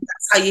 And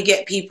that's how you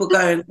get people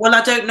going, well,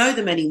 I don't know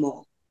them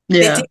anymore.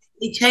 Yeah.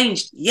 They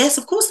changed. Yes,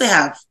 of course they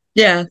have.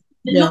 Yeah.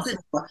 Yeah.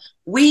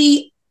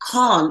 We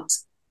can't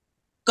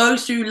go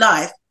through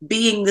life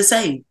being the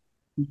same.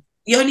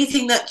 The only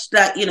thing that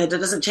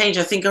doesn't change,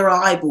 I think, are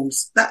our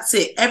eyeballs. That's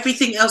it.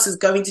 Everything else is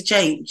going to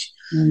change.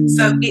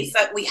 So it's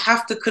like we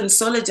have to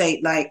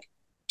consolidate. Like,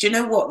 do you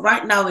know what?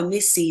 Right now in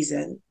this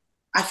season,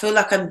 I feel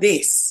like I'm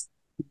this,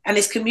 and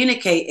it's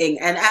communicating.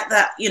 And at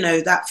that,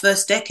 that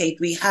first decade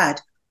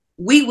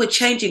we were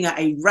changing at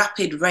a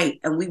rapid rate,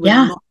 and we were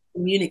not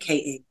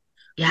communicating.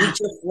 Yeah. We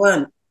just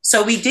weren't.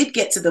 So we did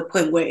get to the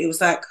point where it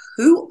was like,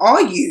 who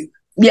are you?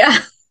 Yeah.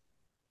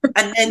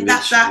 And then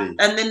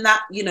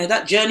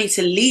that journey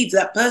to leave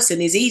that person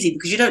is easy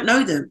because you don't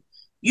know them.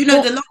 You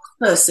know the last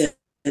person.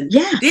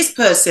 Yeah. This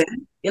person,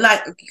 you're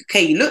like,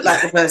 okay, you look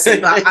like the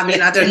person, but I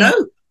mean, I don't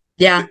know.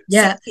 Yeah.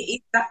 Yeah. So it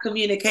is that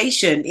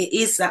communication. It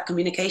is that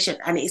communication.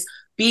 And it's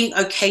being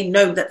okay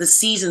knowing that the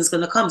season's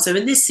going to come. So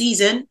in this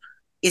season,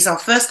 it's our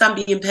first time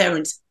being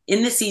parents.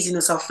 In this season,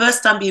 it's our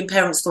first time being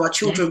parents to our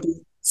children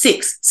being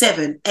 6,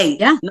 7, 8,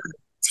 9,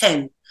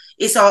 10.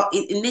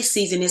 In this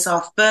season, it's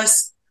our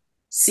first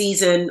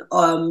season,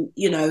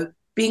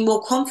 being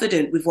more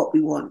confident with what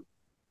we want.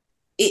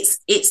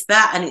 It's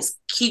that, and it's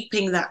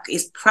keeping that,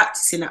 it's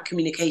practicing that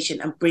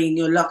communication and bringing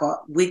your lover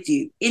with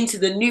you into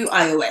the new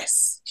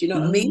iOS. Do you know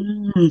what I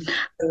mean?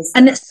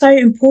 And it's so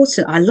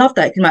important. I love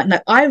that.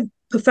 Like, I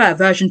prefer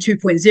version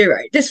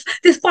 2.0. This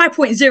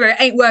 5.0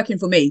 ain't working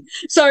for me.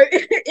 So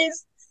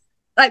it's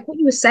like what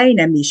you were saying,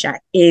 Misha,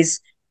 is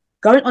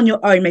going on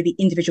your own, maybe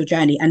individual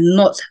journey, and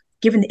not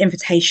giving the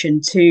invitation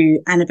to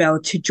Annabelle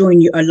to join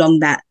you along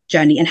that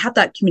journey and have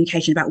that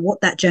communication about what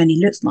that journey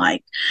looks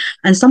like.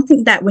 And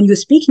something that when you were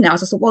speaking now, I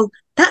thought, well,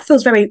 that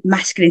feels very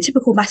masculine,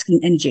 typical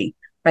masculine energy,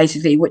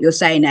 basically what you're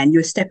saying, and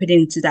you're stepping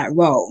into that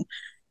role.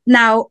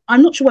 Now,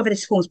 I'm not sure whether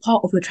this forms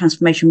part of your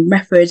transformation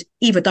method,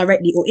 either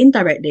directly or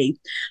indirectly.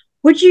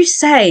 Would you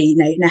say,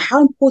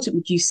 how important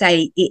would you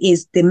say it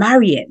is the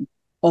marrying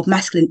of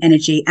masculine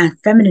energy and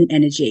feminine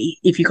energy,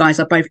 if you guys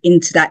are both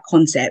into that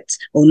concept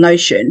or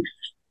notion,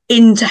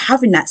 into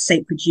having that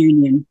sacred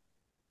union?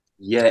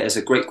 Yeah, it's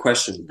a great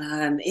question.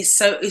 It's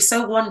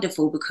so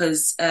wonderful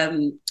because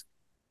there've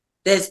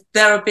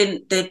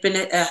been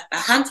a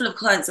handful of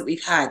clients that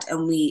we've had,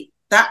 and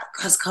that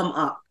has come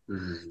up.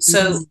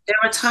 So there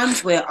are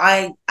times where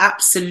I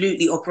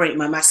absolutely operate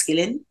my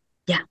masculine,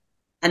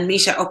 and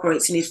Misha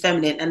operates in his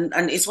feminine,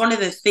 and it's one of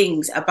the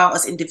things about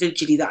us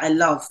individually that I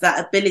love,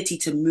 that ability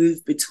to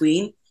move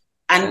between.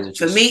 And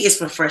for me, it's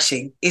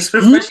refreshing. It's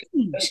refreshing,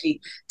 especially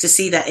to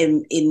see that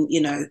in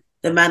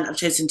the man I've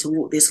chosen to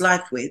walk this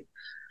life with.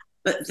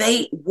 But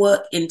they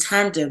work in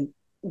tandem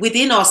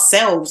within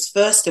ourselves,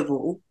 first of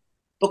all,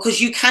 because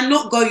you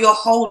cannot go your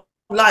whole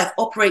life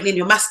operating in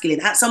your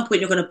masculine. At some point,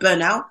 you're going to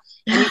burn out.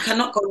 And you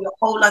cannot go your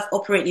whole life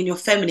operating in your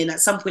feminine. At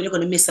some point, you're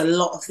going to miss a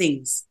lot of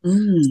things. So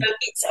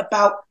it's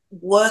about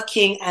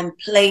working and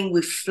playing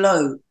with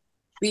flow,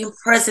 being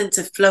present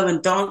to flow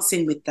and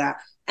dancing with that.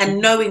 And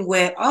knowing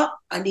where,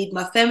 I need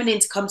my feminine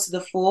to come to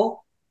the fore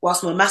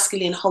whilst my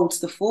masculine holds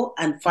the fort,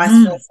 and vice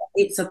versa.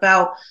 It's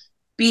about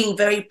being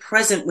very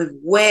present with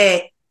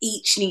where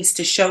each needs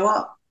to show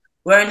up,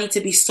 where I need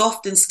to be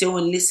soft and still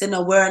and listen,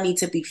 or where I need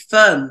to be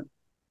firm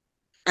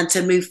and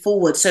to move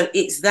forward. So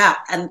it's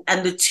that.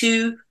 And the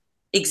two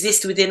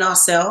exist within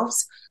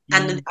ourselves,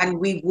 and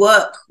we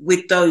work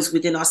with those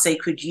within our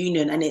sacred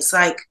union. And it's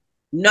like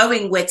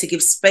knowing where to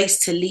give space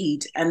to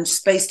lead and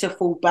space to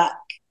fall back.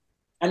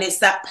 And it's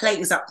that play,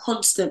 it's that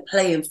constant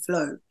play and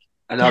flow.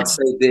 And I'd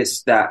say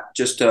this, that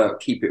just to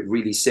keep it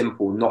really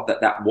simple, not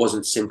that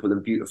wasn't simple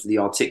and beautifully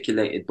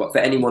articulated, but for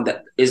anyone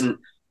that isn't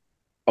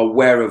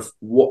aware of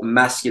what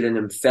masculine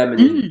and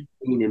feminine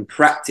mean in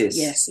practice.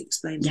 Yes,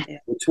 explain it. Yeah.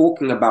 We're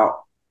talking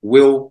about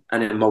will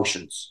and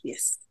emotions.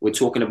 Yes. We're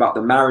talking about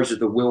the marriage of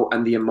the will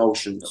and the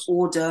emotions. The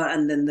order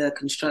and then the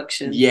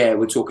construction. Yeah,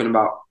 we're talking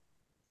about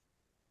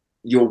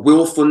your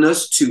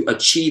willfulness to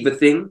achieve a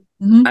thing,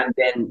 and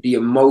then the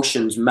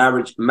emotions,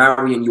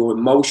 marrying your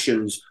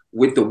emotions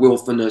with the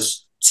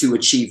willfulness to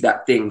achieve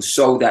that thing,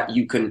 so that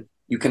you can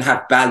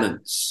have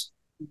balance.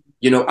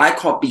 I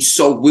can't be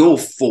so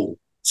willful,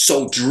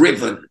 so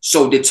driven,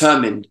 so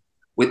determined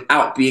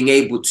without being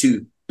able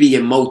to be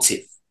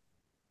emotive.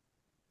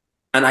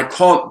 And I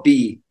can't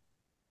be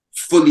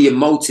fully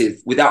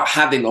emotive without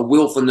having a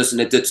willfulness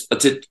and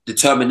a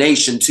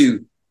determination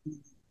to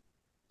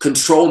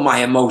control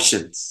my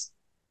emotions.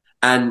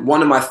 And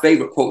one of my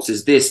favorite quotes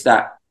is this,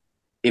 that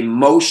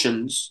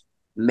emotions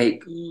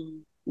make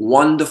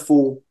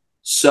wonderful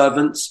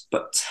servants,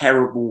 but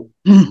terrible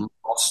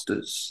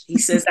masters. He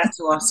says that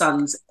to our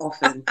sons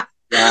often.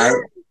 Right?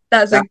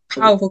 That's a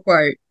powerful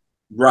quote.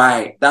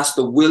 Right. That's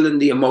the will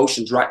and the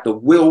emotions, right? The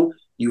will,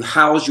 you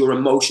house your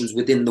emotions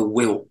within the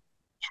will,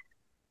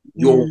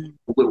 your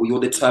will, your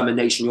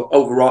determination, your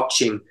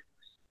overarching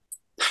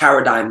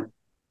paradigm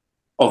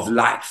of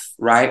life,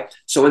 right?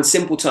 So in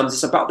simple terms,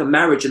 it's about the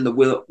marriage and the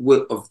will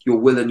of your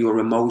will and your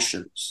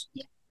emotions.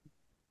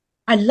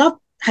 I love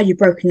how you've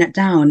broken that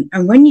down.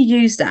 And when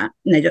you use that,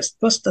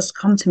 just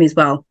come to me as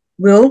well.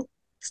 Will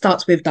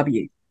starts with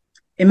W,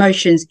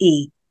 emotions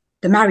E,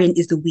 the marrying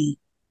is the we.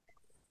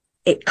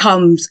 It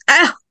comes,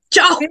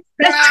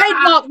 let's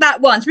trademark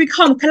that once. We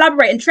come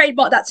collaborate and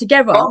trademark that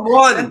together. Come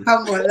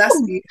on,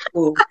 that's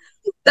beautiful.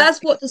 That's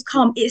what does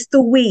come. It's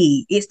the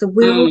we, it's the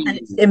will and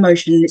it's the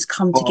emotion. It's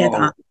come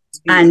together.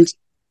 And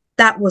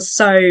that was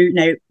so,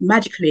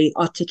 magically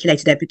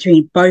articulated there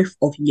between both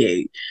of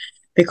you,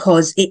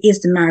 because it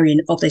is the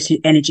marrying of those two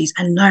energies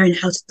and knowing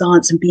how to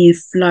dance and be in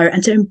flow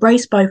and to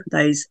embrace both of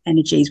those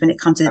energies when it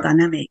comes to the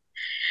dynamic.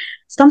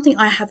 Something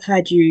I have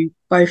heard you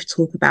both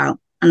talk about,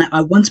 and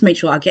I want to make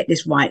sure I get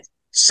this right,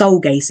 soul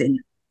gazing.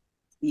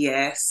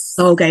 Yes.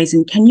 Soul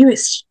gazing. Can you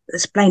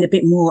explain a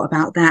bit more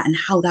about that and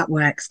how that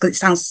works? Because it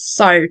sounds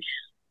so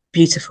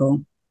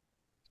beautiful.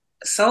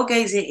 Soul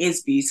gazing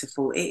is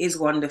beautiful. It is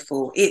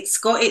wonderful. It's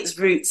got its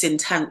roots in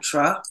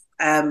Tantra,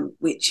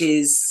 which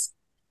is,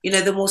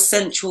 the more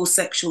sensual,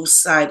 sexual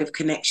side of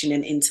connection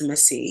and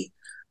intimacy.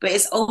 But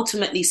it's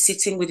ultimately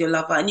sitting with your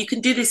lover. And you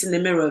can do this in the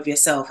mirror of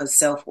yourself as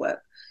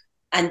self-work.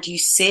 And you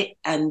sit,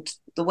 and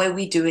the way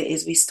we do it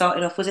is we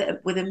started off with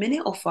a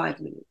minute or 5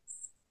 minutes?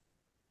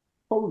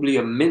 Probably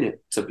a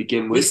minute to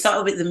begin with. We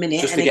started with the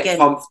minute. Just to get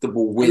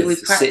comfortable with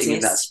sitting in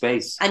that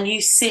space. And you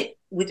sit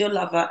with your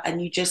lover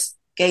and you just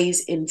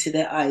gaze into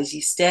their eyes.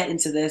 You stare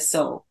into their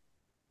soul.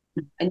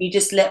 And you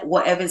just let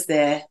whatever's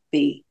there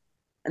be.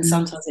 And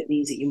sometimes it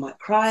means that you might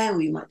cry or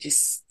you might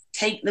just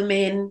take them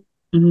in.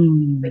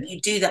 But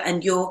you do that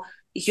and you're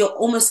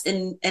almost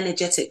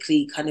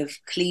energetically kind of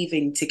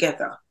cleaving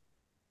together.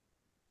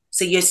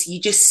 So yes, you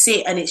just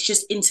sit and it's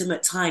just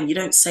intimate time. You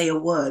don't say a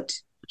word.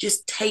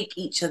 Just take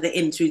each other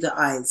in through the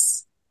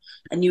eyes.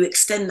 And you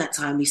extend that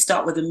time. We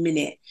start with a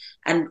minute.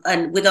 And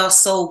with our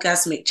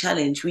Soulgasmic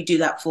challenge, we do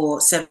that for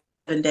 7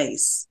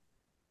 days.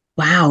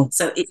 Wow.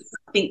 So it's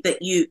something that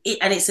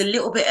and it's a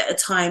little bit at a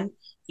time.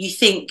 You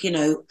think,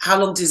 how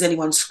long does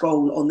anyone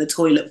scroll on the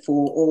toilet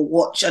for or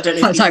watch? I don't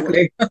know.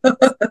 Exactly.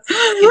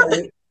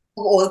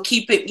 Or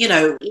keep it,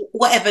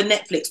 whatever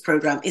Netflix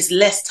program is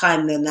less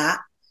time than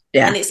that.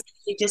 Yeah. And it's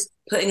just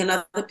putting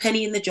another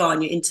penny in the jar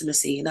in your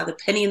intimacy, another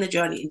penny in the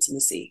jar in your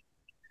intimacy.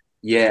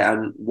 Yeah,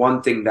 and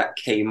one thing that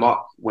came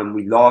up when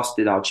we last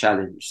did our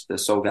challenge, the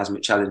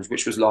Soulgasmic challenge,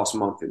 which was last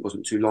month, it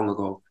wasn't too long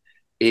ago,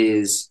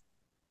 is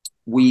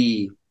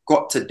we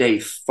got to day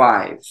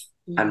 5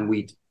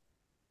 and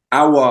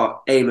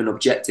our aim and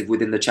objective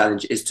within the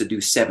challenge is to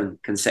do 7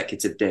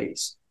 consecutive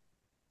days.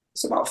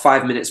 It's about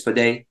 5 minutes per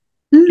day,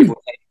 give or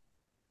take.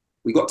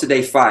 We got to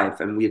day 5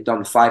 and we had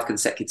done 5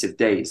 consecutive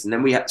days. And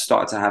then we had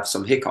started to have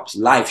some hiccups.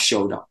 Life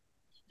showed up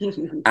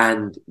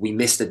and we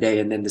missed a day.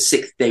 And then the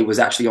 6th day was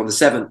actually on the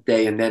 7th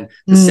day. And then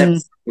the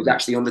 7th was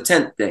actually on the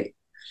 10th day.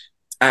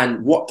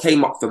 And what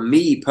came up for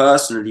me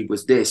personally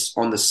was this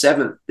on the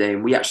 7th day.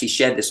 And we actually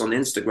shared this on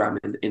Instagram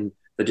in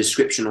the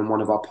description on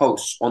one of our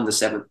posts on the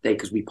 7th day,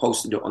 because we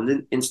posted it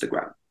on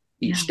Instagram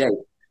each day,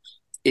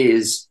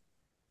 is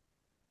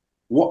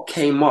what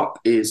came up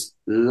is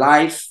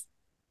life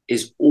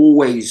is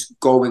always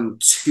going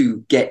to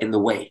get in the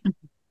way.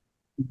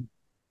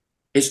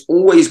 It's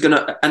always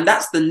and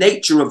that's the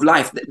nature of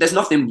life. There's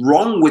nothing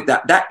wrong with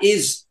that. That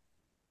is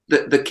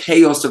the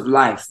chaos of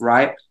life,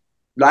 right?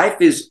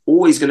 Life is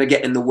always going to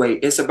get in the way.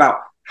 It's about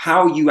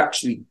how you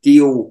actually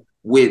deal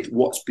with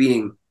what's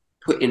being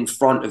put in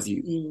front of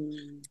you.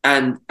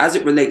 And as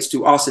it relates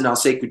to us in our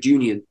sacred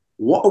union,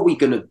 what are we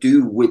going to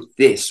do with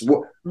this?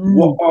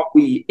 What are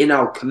we in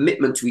our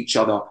commitment to each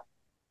other?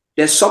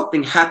 There's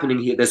something happening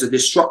here. There's a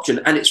disruption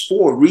and it's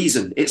for a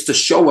reason. It's to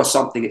show us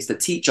something. It's to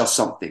teach us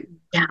something.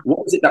 Yeah.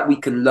 What is it that we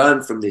can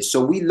learn from this?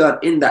 So we learned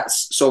in that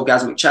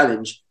Soulgasmic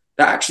challenge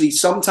that actually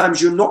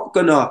sometimes you're not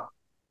going to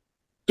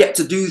get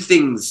to do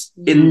things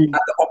at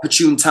the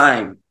opportune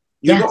time.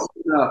 You're not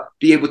going to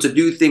be able to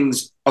do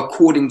things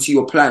according to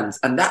your plans.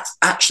 And that's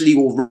actually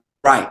all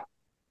right.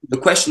 The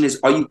question is,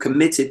 are you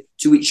committed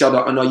to each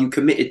other and are you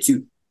committed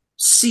to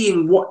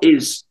seeing what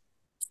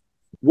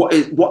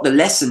the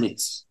lesson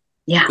is?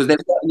 Yeah. Because there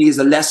certainly is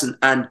a lesson,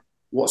 and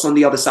what's on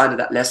the other side of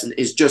that lesson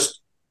is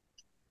just,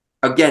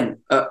 again,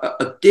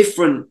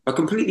 a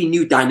completely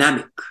new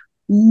dynamic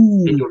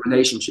in your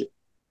relationship.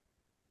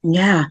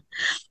 Yeah.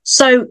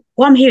 So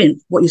what I'm hearing,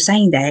 what you're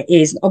saying there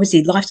is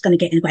obviously life's going to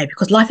get in the way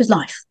because life is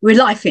life. We're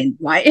lifing,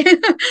 right?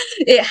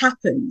 It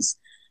happens.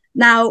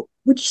 Now,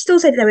 would you still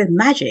say that there is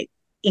magic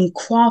in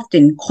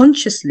crafting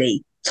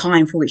consciously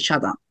time for each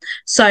other?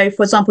 So,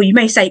 for example, you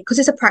may say, because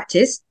it's a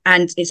practice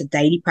and it's a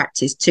daily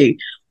practice too,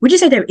 would you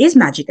say there is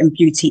magic and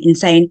beauty in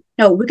saying,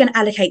 no, we're going to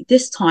allocate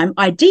this time,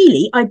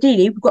 ideally,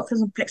 we've got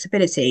some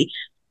flexibility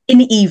in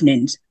the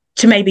evenings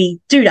to maybe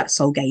do that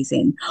soul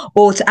gazing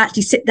or to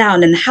actually sit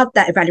down and have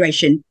that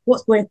evaluation.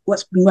 What's been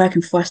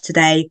working for us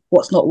today?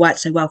 What's not worked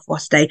so well for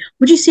us today?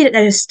 Would you see that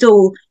there is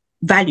still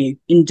value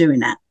in doing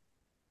that.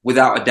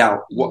 Without a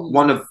doubt.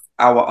 One of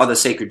our other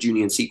sacred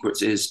union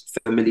secrets is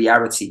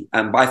familiarity.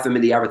 And by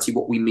familiarity,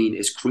 what we mean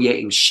is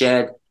creating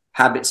shared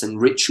habits and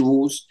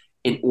rituals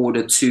in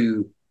order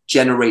to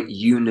generate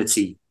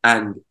unity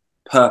and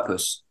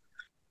purpose.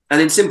 And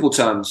in simple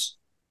terms,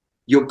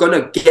 you're going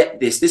to get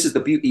this. This is the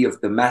beauty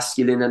of the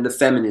masculine and the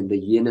feminine, the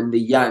yin and the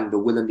yang, the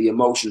will and the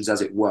emotions,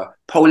 as it were.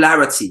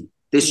 Polarity,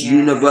 this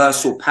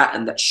universal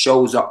pattern that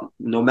shows up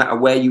no matter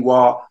where you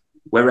are,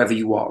 wherever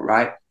you are,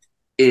 right?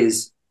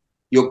 Is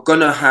you're going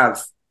to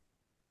have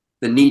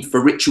the need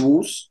for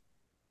rituals.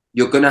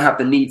 You're going to have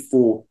the need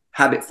for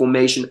habit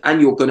formation,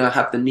 and you're going to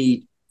have the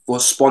need for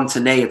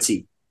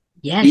spontaneity.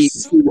 Yes.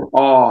 These two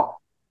are,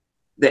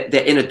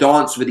 they're in a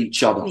dance with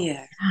each other.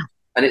 Yeah.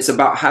 And it's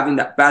about having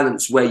that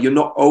balance where you're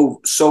not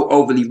so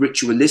overly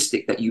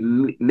ritualistic that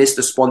you miss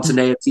the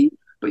spontaneity,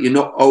 but you're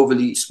not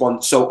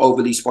so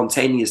overly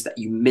spontaneous that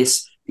you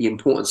miss the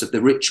importance of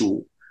the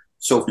ritual.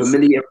 So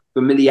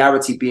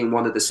familiarity being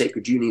one of the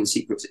sacred union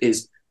secrets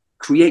is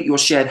create your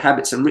shared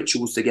habits and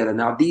rituals together.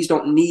 Now, these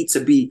don't need to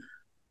be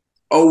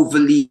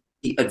overly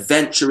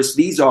adventurous.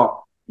 These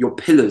are your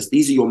pillars.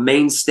 These are your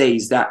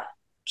mainstays that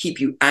keep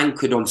you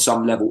anchored on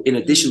some level. In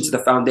addition to the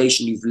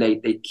foundation you've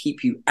laid, they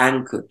keep you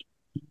anchored.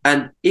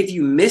 And if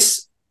you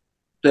miss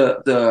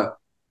the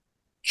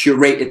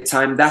curated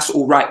time, that's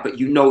all right. But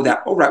you know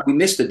that, all right, we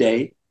missed a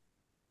day.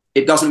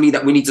 It doesn't mean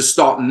that we need to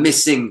start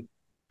missing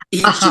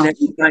each and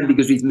every time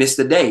because we've missed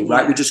a day,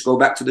 right? We just go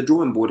back to the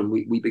drawing board and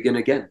we begin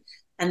again.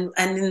 And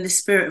in the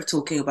spirit of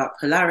talking about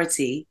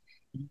polarity,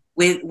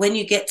 when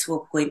you get to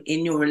a point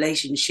in your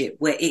relationship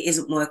where it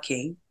isn't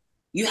working,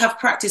 you have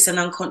practiced an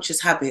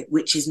unconscious habit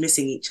which is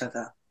missing each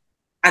other.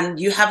 And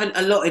you haven't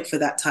allotted for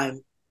that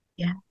time.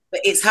 Yeah.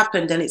 But it's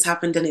happened and it's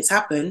happened and it's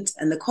happened.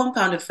 And the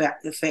compound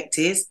effect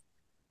is,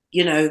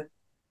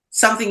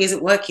 something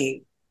isn't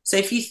working. So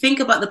if you think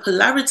about the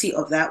polarity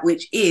of that,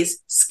 which is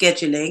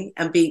scheduling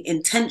and being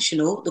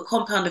intentional, the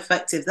compound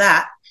effect of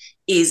that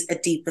is a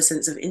deeper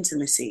sense of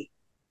intimacy.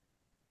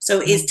 So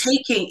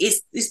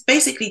it's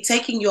basically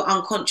taking your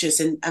unconscious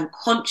and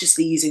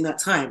consciously using that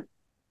time.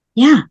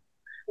 Yeah.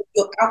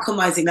 You're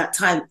alchemizing that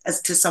time as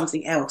to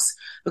something else.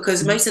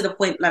 Because most of the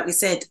point, like we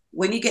said,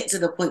 when you get to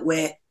the point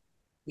where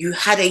you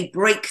had a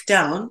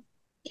breakdown,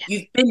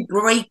 you've been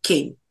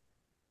breaking.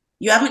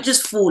 You haven't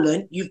just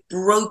fallen, you've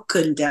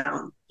broken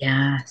down.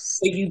 Yes.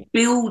 So you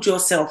build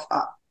yourself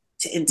up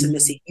to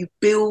intimacy. You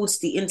build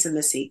the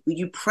intimacy,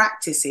 you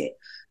practice it.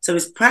 So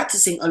it's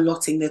practicing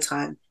allotting the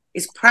time.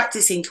 It's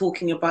practicing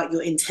talking about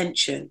your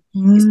intention.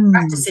 It's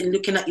practicing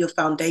looking at your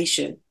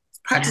foundation.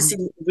 It's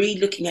practicing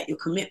re-looking at your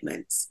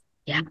commitments.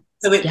 Yeah.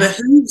 So it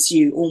behooves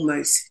you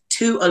almost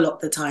to allot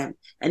the time.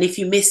 And if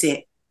you miss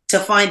it, to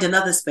find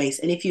another space.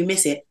 And if you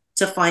miss it,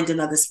 to find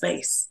another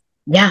space.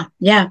 Yeah,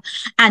 yeah.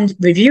 And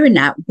reviewing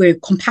that with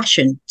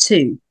compassion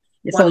too.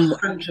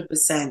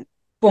 100%.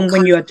 From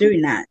when you are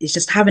doing that, it's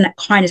just having that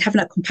kindness, having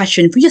that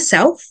compassion for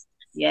yourself.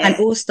 Yeah. And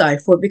also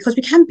because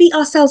we can beat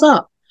ourselves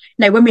up.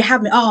 When we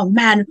have, oh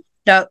man,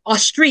 our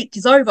streak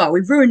is over.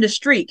 We've ruined the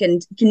streak,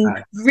 and we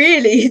can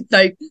really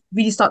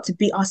start to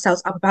beat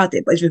ourselves up about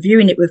it. But it's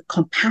reviewing it with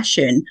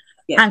compassion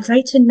and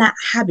creating that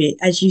habit,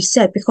 as you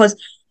said, because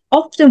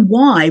often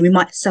why we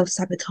might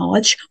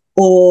self-sabotage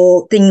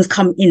or things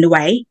come in the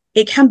way,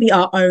 it can be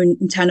our own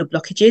internal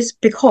blockages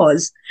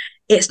because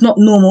it's not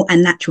normal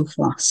and natural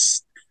for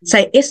us.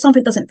 So if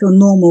something doesn't feel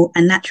normal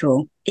and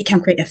natural, it can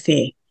create a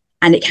fear,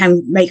 and it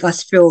can make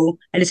us feel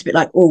a little bit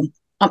like, oh,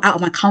 I'm out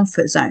of my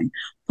comfort zone.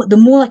 But the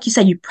more, like you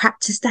say, you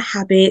practice the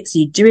habits,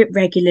 you do it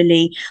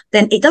regularly,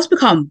 then it does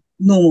become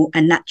normal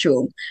and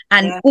natural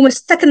and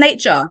almost second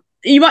nature.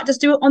 You might just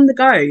do it on the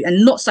go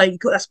and not so, you've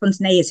got that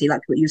spontaneity,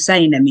 like what you were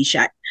saying there,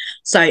 Mishak.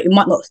 So it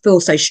might not feel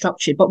so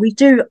structured, but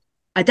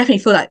I definitely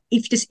feel like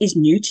if this is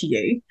new to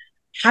you,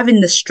 having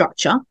the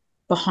structure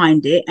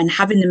behind it and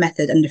having the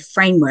method and the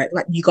framework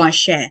like you guys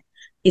share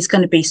is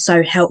going to be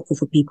so helpful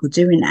for people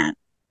doing that.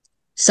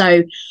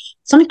 So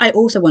something I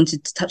also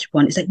wanted to touch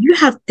upon is that you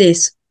have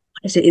this,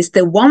 it's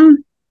the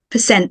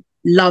 1%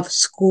 love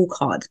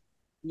scorecard.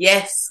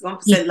 Yes,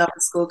 1% love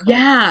scorecard.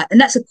 Yeah,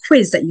 and that's a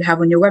quiz that you have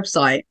on your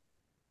website.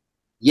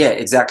 Yeah,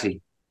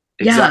 exactly.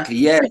 Yeah.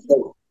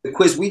 So the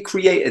quiz, we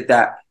created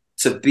that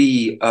to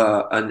be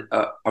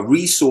a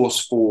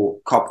resource for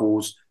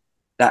couples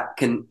that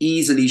can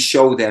easily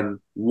show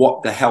them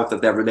what the health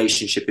of their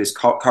relationship is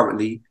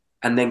currently,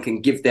 and then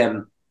can give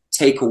them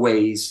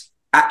takeaways,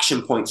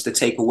 action points to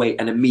take away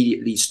and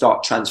immediately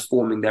start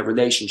transforming their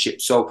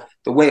relationship. So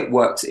the way it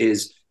works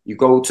is you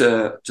go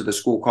to the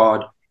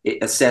scorecard.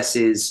 It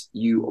assesses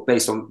you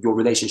based on your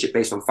relationship,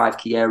 based on 5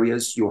 key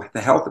areas,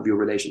 the health of your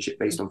relationship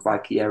based on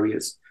 5 key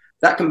areas.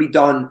 That can be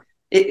done.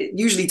 It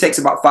usually takes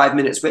about 5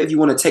 minutes, but if you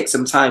want to take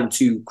some time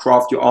to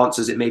craft your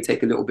answers, it may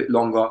take a little bit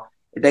longer.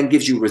 It then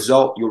gives you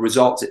your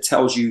results. It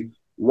tells you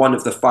one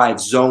of the 5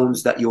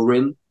 zones that you're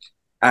in.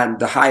 And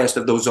the highest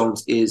of those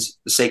zones is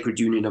the sacred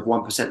union of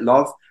 1%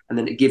 love. And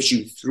then it gives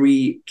you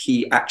 3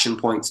 key action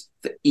points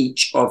for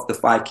each of the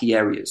 5 key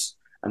areas.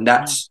 And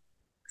that's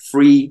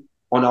free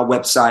on our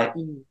website,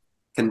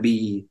 can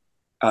be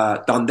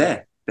done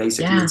there,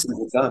 basically, Yeah. in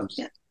simple terms.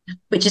 Yeah.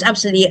 Which is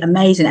absolutely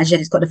amazing. As yet,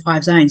 it's got the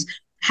 5 zones.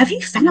 Have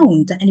you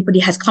found that anybody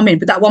has come in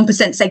with that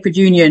 1% sacred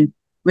union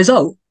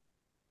result?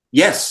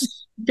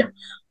 Yes. Yeah.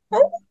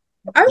 Oh,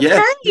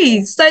 okay.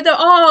 Yes. So there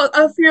are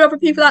a few other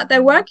people out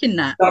there working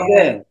that.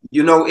 Yeah.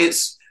 You know,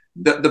 it's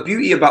the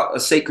beauty about a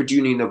sacred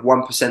union of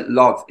 1%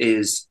 love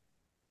is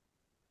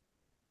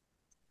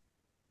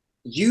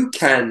you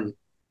can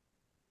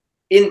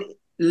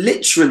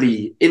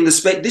literally in the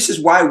space. This is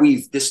why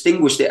we've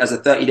distinguished it as a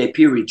 30-day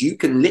period. You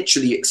can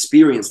literally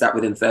experience that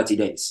within 30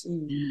 days.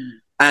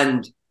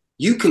 And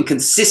you can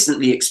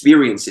consistently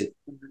experience it.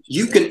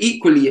 You can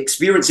equally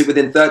experience it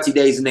within 30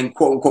 days and then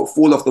quote unquote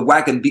fall off the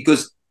wagon,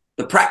 because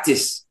the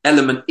practice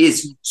element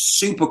is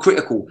super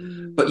critical,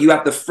 but you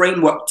have the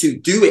framework to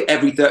do it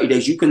every 30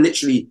 days. You can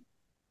literally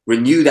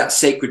renew that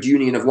sacred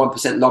union of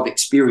 1% love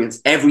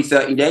experience every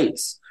 30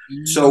 days.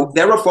 So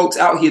there are folks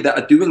out here that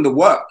are doing the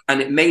work, and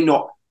it may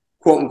not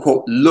quote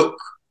unquote look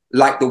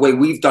like the way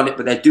we've done it,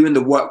 but they're doing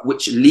the work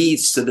which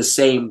leads to the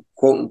same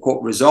quote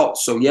unquote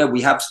results. So yeah,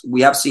 we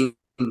have seen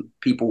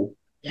people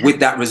with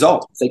that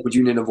result, sacred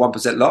union of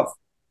 1% love.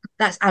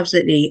 That's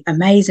absolutely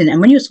amazing. And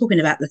when you're talking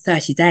about the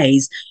 30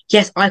 days,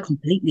 yes, I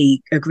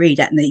completely agree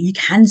that you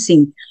can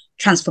see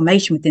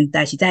transformation within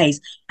 30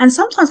 days. And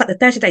sometimes like the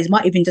 30 days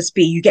might even just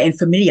be you getting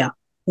familiar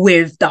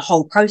with the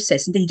whole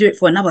process, and then you do it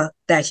for another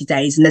 30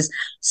 days. And there's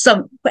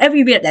for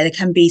every bit there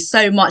can be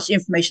so much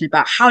information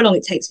about how long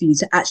it takes for you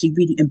to actually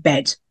really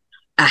embed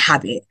a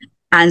habit.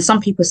 And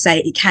some people say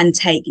it can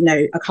take,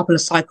 a couple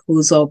of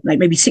cycles of like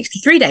maybe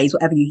 63 days,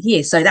 whatever you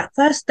hear. So that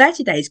first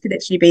 30 days could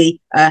actually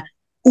be,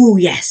 oh,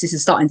 yes, this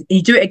is starting. And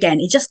you do it again.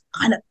 It just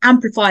kind of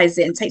amplifies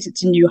it and takes it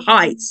to new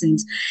heights and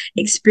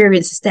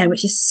experiences there,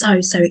 which is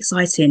so, so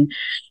exciting.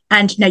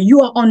 And,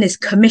 you are on this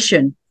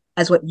commission,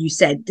 as what you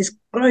said, this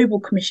global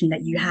commission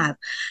that you have.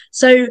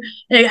 So,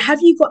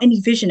 have you got any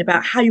vision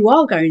about how you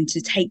are going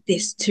to take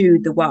this to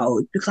the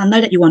world? Because I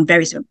know that you're on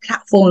various different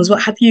platforms.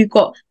 What have you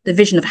got the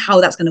vision of how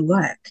that's going to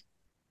work?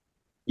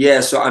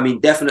 Yeah, so I mean,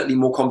 definitely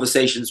more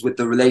conversations with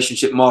the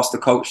relationship master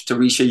coach,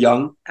 Tarisha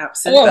Young.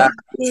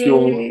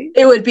 Absolutely.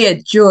 It would be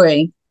a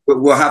joy.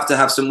 But we'll have to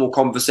have some more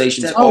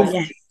conversations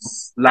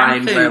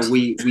offline where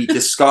we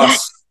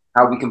discuss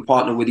how we can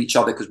partner with each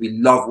other, because we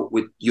love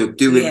what you're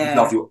doing. We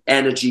love your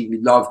energy. We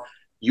love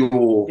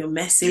your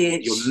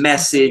message, your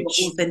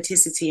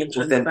authenticity and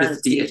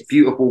transparency. It's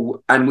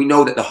beautiful. And we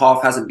know that the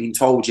half hasn't been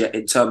told yet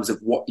in terms of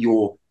what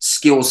your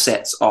skill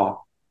sets are.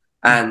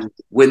 And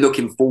we're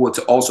looking forward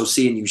to also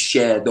seeing you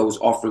share those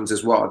offerings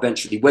as well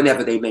eventually,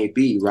 whenever they may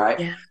be, right?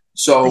 Yeah.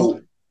 So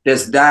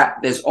there's that.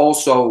 There's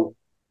also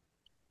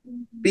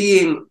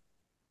being,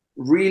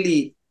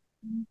 I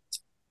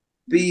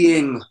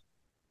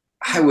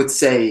would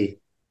say,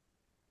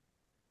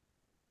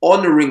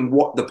 honoring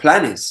what the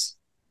plan is.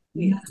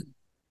 Yeah.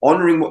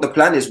 Honoring what the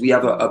plan is. We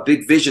have a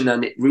big vision,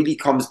 and it really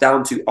comes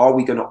down to, are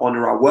we going to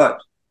honor our word?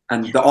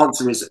 And the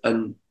answer is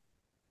an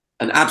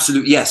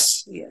absolute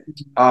yes.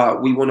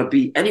 We want to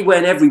be anywhere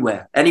and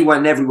everywhere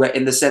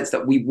in the sense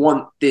that we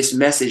want this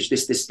message,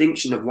 this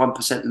distinction of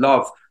 1%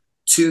 love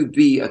to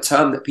be a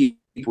term that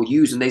people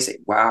use and they say,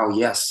 wow,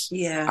 yes,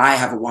 I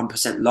have a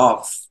 1%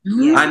 love.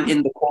 I'm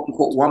in the quote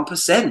unquote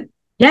 1%.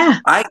 Yeah.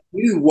 I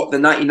do what the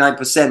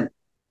 99%,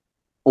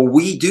 or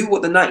we do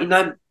what the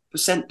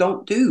 99%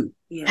 don't do.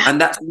 Yeah. And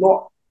that's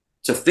not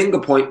to finger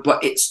point,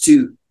 but it's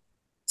to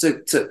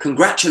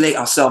congratulate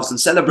ourselves and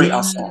celebrate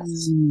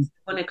ourselves.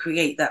 I want to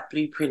create that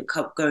blueprint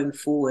cup going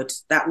forward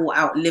that will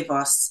outlive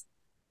us,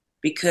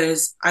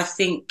 because I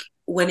think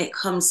when it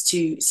comes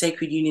to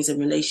sacred unions and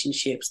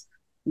relationships,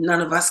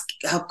 none of us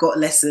have got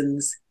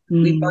lessons.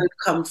 We both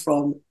come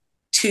from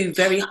 2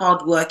 very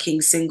hardworking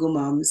single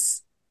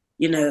mums.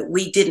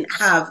 We didn't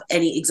have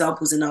any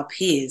examples in our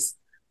peers.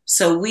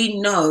 So we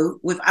know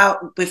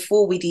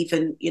before we'd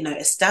even,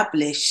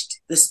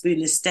 established the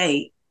Spoon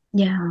Estate.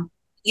 Yeah.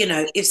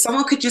 If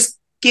someone could just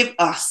give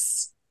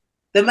us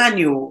the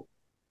manual,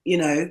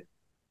 then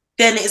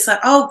it's like,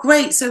 oh,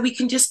 great. So we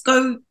can just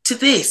go to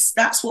this.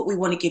 That's what we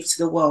want to give to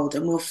the world.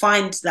 And we'll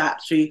find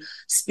that through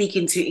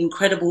speaking to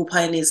incredible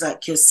pioneers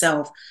like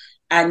yourself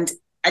and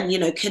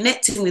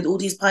connecting with all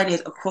these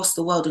pioneers across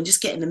the world and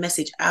just getting the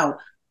message out.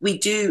 We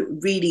do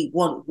really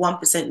want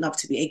 1% love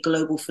to be a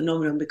global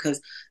phenomenon, because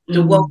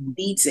the world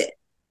needs it.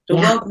 The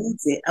world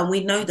needs it. And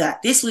we know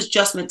that this was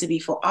just meant to be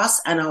for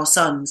us and our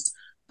sons.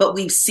 But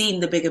we've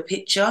seen the bigger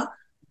picture,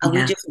 and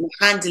we just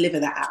hand deliver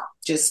that out.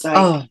 Just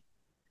like,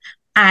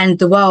 and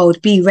the world,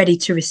 be ready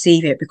to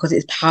receive it, because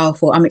it's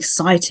powerful. I'm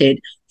excited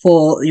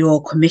for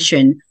your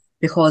commission,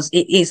 because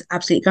it is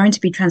absolutely going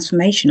to be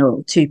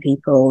transformational to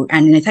people.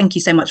 And thank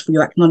you so much for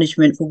your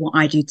acknowledgement for what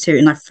I do too.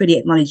 And I fully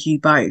acknowledge you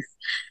both.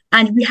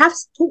 And we have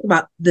talked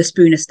about the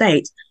Spoon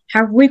Estate.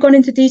 Have we gone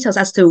into details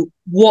as to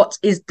what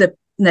is the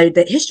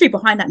history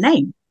behind that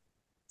name?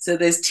 So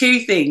there's 2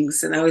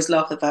 things, and I always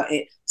laugh about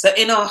it. So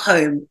in our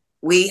home,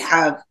 we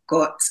have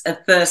got a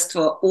thirst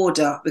for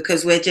order,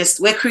 because we're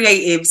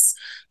creatives,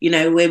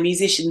 we're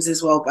musicians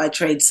as well by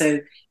trade. So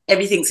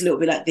everything's a little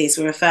bit like this.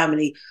 We're a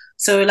family.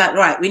 So we're like,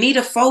 right, we need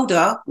a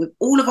folder with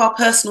all of our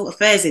personal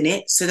affairs in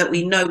it so that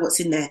we know what's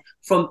in there,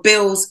 from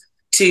bills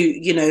to,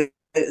 you know,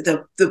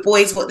 the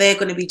boys, what they're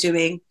going to be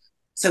doing.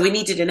 So we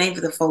needed a name for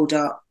the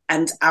folder,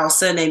 and our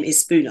surname is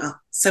Spooner.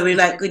 So we're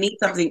like, we need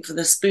something for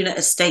the Spooner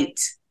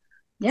estate.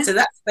 Yeah. So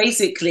that's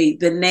basically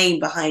the name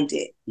behind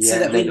it. Yeah, so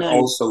that and then we know.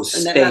 also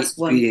state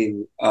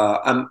being,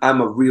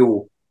 I'm a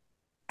real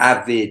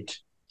avid,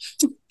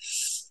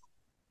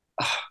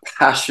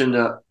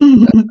 passionate,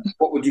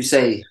 what would you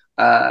say?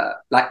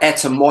 Like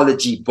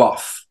etymology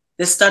buff.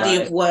 The study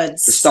of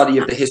words. The study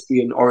of the history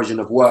and origin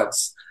of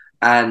words.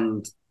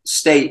 And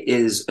state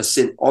is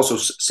also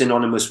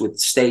synonymous with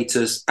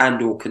status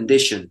and or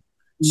condition.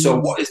 So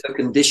what is the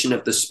condition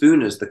of the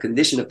Spooners? The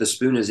condition of the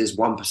Spooners is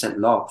 1%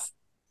 love.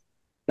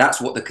 That's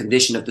what the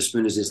condition of the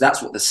Spooners is.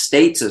 That's what the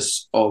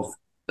status of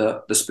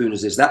the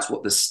Spooners is. That's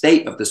what the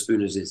state of the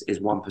Spooners is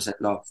 1%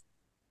 love.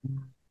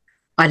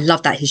 I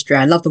love that history.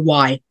 I love the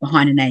why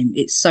behind a name.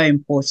 It's so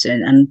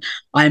important. And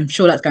I'm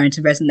sure that's going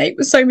to resonate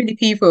with so many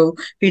people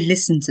who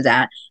listen to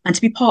that. And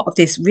to be part of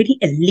this really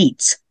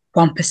elite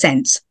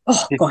 1%.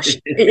 Oh, gosh,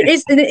 it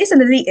is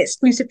an elite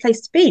exclusive place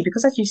to be,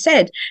 because as you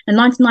said, the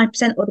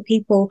 99% of the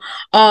people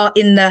are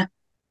in the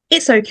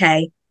it's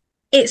okay,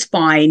 it's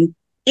fine,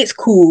 it's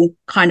cool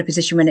kind of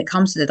position when it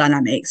comes to the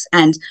dynamics.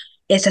 And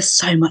it's just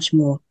so much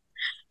more.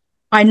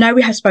 I know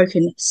we have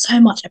spoken so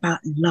much about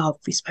love.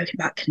 We've spoken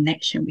about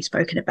connection. We've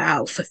spoken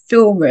about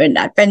fulfillment,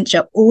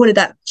 adventure, all of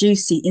that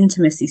juicy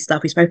intimacy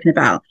stuff we've spoken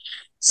about.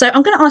 So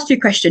I'm going to ask you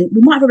a question.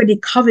 We might have already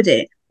covered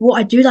it. What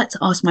I do like to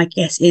ask my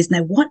guests is,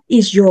 now, what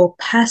is your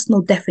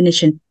personal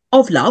definition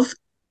of love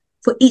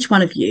for each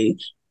one of you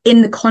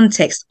in the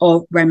context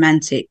of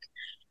romantic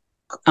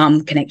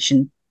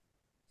connection?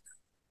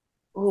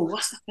 Oh,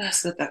 what's the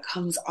first word that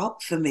comes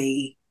up for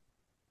me?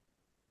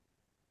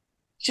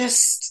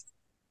 Just,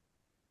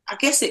 I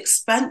guess,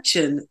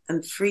 expansion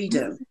and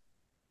freedom.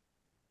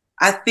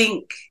 I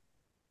think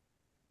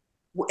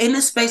in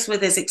a space where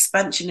there's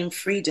expansion and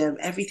freedom,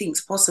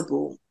 everything's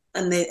possible.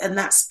 And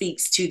that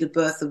speaks to the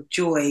birth of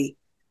joy.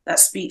 That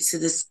speaks to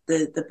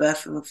the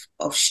birth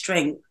of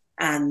strength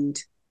and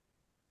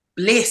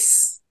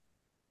bliss.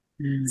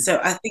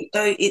 So I think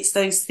though it's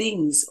those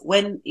things.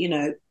 When, you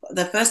know,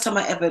 the first time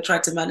I ever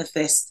tried to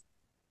manifest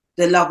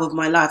the love of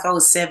my life, I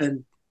was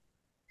 7.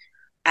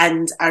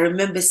 And I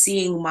remember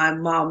seeing my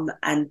mum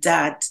and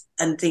dad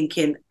and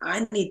thinking,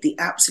 I need the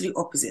absolute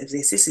opposite of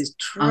this. This is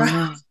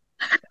trash.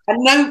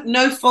 And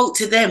no fault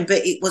to them,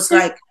 but it was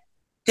like,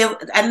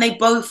 and they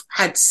both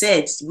had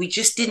said, we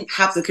just didn't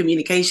have the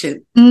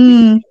communication. We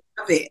didn't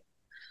have it.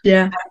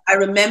 Yeah. And I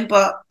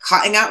remember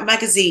cutting out a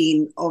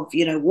magazine of,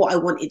 you know, what I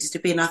wanted it to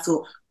be. And I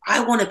thought,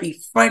 I want to be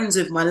friends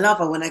with my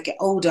lover when I get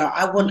older.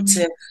 I want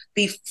to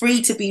be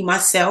free to be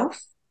myself.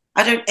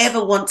 I don't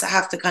ever want to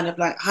have to kind of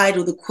like hide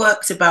all the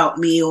quirks about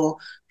me or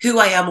who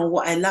I am or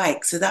what I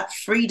like. So that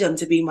freedom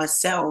to be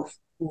myself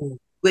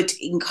would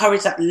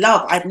encourage that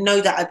love. I'd know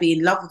that I'd be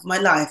in love with my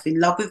life, in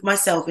love with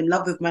myself, in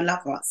love with my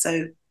lover.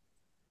 So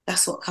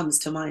that's what comes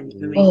to mind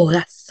for me. Oh,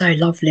 that's so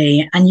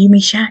lovely. And you,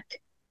 Mishak?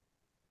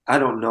 I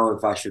don't know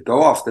if I should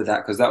go after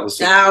that, because that was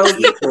that was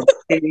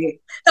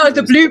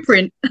the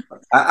blueprint.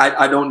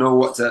 I don't know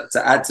what to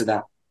add to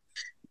that.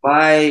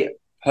 My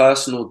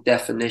personal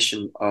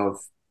definition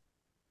of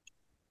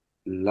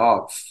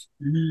love,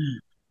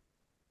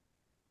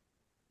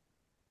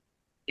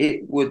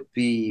 it would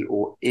be,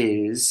 or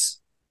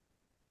is,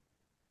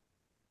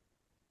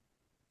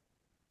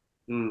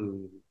 let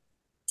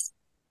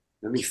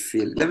me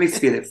feel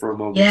it for a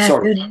moment. Yeah,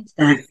 sorry. good into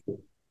that.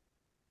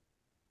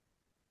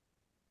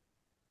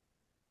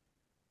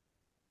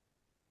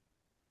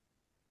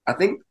 I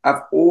think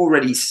I've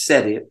already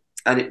said it,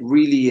 and it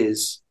really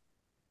is.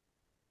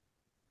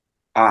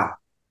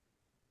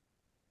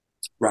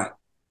 Right.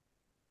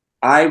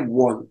 I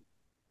want,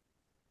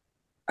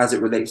 as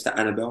it relates to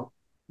Annabelle,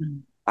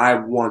 I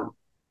want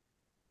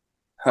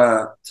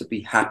her to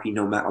be happy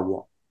no matter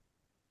what.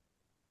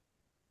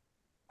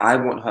 I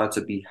want her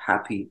to be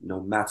happy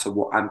no matter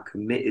what. I'm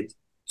committed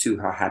to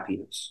her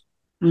happiness.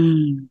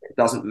 It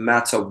doesn't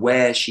matter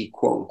where she,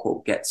 quote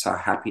unquote, gets her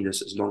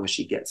happiness, as long as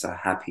she gets her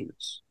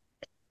happiness.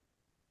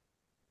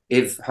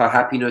 If her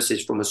happiness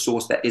is from a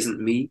source that isn't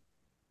me,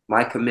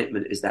 my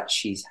commitment is that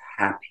she's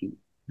happy.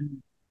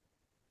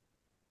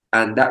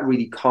 And that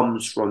really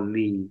comes from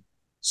me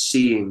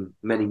seeing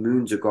many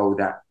moons ago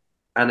that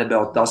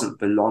Annabelle doesn't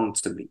belong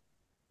to me.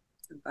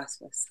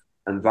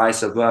 And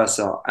vice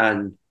versa.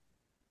 And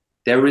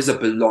there is a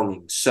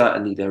belonging.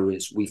 Certainly there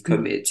is. We've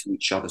committed to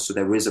each other, so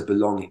there is a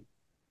belonging.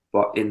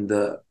 But in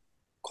the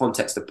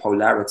context of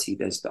polarity,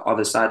 there's the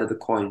other side of the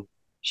coin.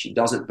 She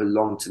doesn't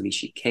belong to me.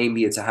 She came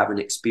here to have an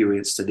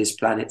experience, to this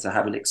planet to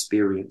have an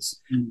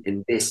experience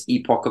in this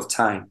epoch of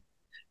time.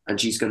 And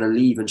she's going to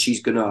leave, and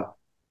she's going to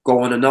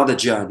go on another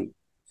journey.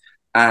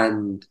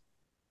 And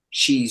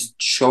she's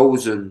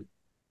chosen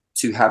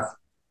to have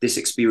this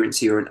experience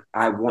here, and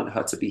I want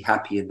her to be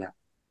happy in that.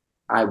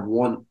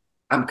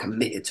 I'm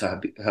committed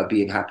to her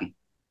being happy.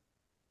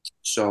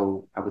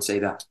 So I would say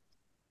that.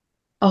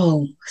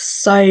 Oh,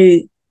 so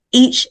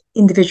Each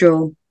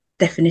individual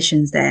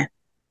definitions there,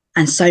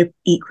 and so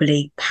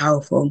equally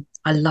powerful.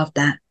 I love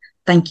that.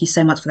 Thank you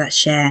so much for that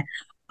share.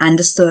 And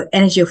just the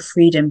energy of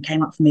freedom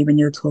came up for me when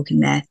you were talking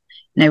there.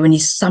 You know, when you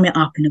sum it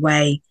up in a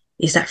way,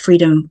 it's that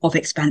freedom of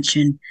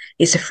expansion.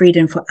 It's a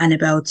freedom for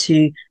Annabelle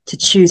to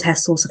choose her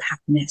source of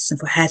happiness and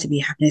for her to be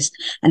happiness,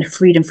 and a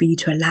freedom for you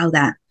to allow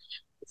that,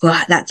 for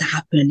that to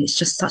happen. It's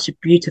just such a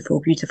beautiful,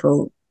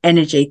 beautiful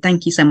energy.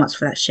 Thank you so much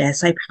for that share.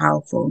 So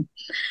powerful.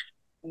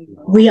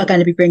 We are going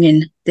to be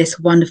bringing this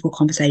wonderful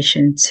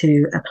conversation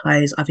to a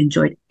close. I've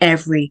enjoyed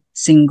every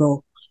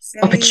single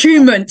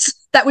opportunity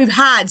that we've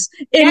had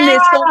in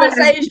this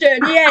conversation.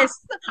 Yes,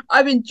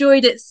 I've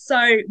enjoyed it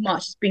so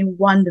much. It's been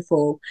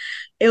wonderful.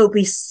 It will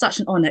be such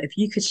an honor if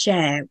you could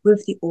share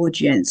with the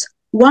audience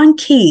one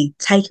key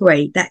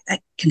takeaway that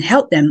can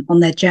help them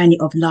on their journey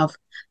of love,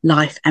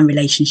 life, and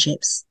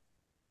relationships.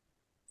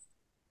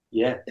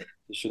 Yeah,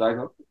 should I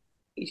go?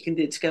 You can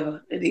do it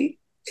together, ready?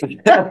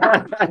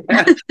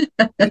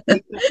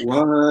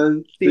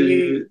 1,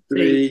 2,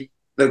 3.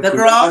 The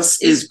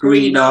grass is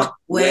greener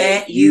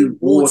where you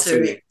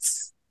water it.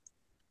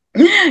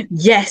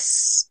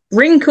 Yes,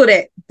 sprinkled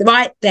it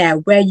right there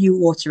where you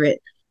water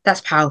it.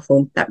 That's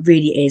powerful. That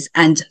really is.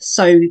 And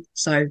so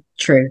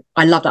true.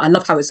 I love that. I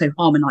love how it's so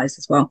harmonized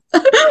as well.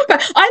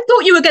 I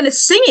thought you were going to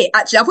sing it,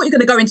 actually. I thought you were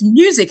going to go into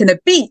music and a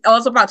beat. I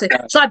was about to,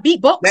 should I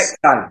beatbox?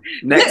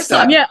 Next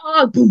time. Yeah.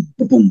 Oh, boom,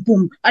 boom, boom,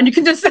 boom. And you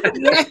can just,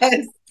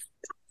 Yes.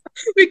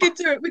 We can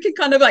do it. We can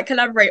kind of like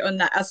collaborate on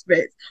that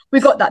aspect.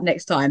 We got that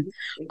next time.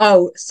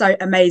 Oh, so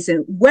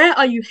amazing. Where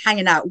are you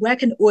hanging out? Where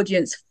can the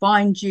audience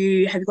find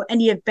you? Have you got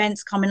any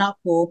events coming up?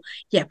 Or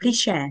please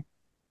share.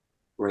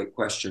 Great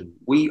question.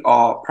 We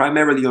are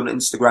primarily on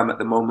Instagram at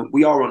the moment.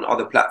 We are on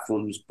other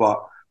platforms,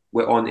 but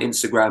we're on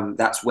Instagram.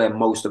 That's where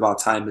most of our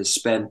time is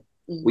spent.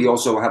 Mm-hmm. We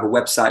also have a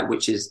website,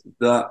 which is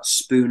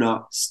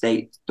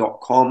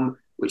thespoonerstate.com,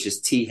 which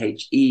is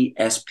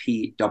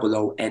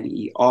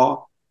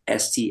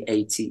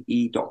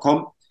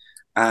THESPOONERSTATE.com.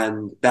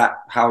 And that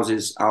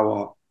houses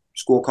our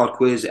scorecard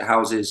quiz. It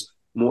houses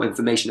more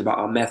information about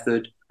our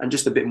method and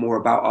just a bit more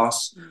about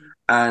us.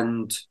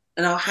 And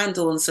our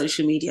handle on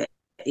social media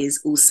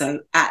is also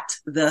at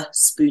the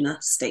Spooner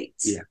State.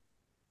 Yeah.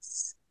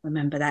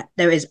 Remember that.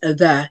 There is a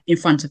 "the" in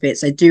front of it.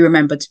 So do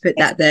remember to put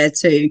that there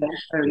too.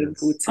 That's very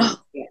important.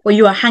 Oh, well,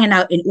 you are hanging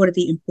out in all of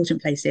the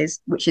important places,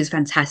 which is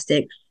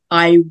fantastic.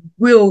 I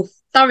will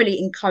thoroughly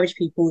encourage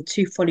people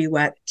to follow your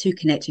work, to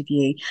connect with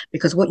you,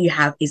 because what you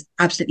have is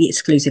absolutely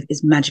exclusive,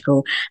 is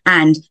magical.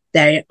 And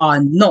there are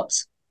not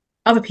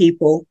other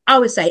people, I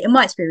would say, in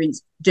my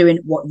experience, doing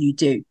what you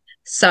do.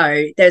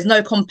 So there's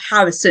no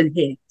comparison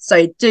here.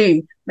 So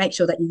do make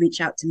sure that you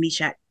reach out to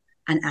Mishak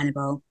and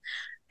Annabelle.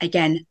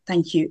 Again,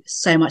 thank you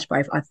so much,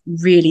 both. I've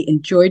really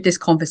enjoyed this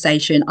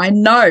conversation. I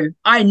know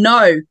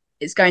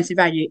it's going to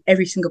value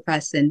every single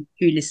person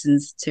who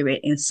listens to it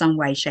in some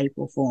way, shape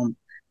or form.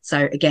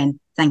 So again,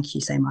 thank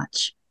you so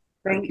much.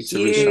 Thank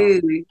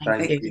you.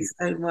 Thank you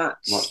so much.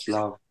 Much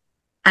love.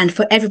 And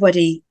for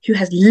everybody who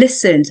has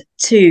listened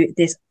to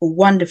this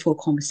wonderful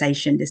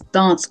conversation, this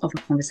dance of a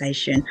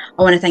conversation,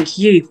 I want to thank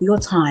you for your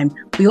time,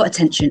 for your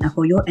attention and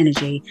for your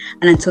energy.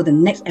 And until the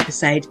next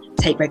episode,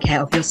 take great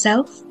care of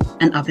yourself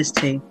and others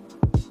too.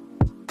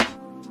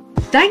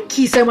 Thank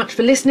you so much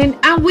for listening,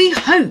 and we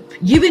hope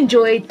you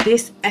enjoyed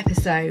this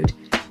episode.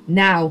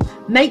 Now,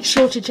 make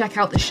sure to check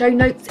out the show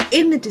notes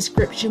in the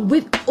description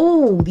with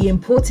all the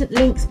important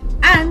links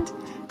and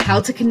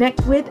how to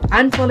connect with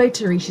and follow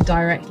Tarisha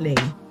directly.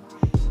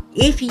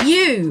 If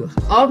you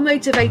are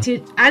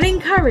motivated and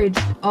encouraged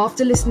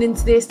after listening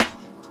to this,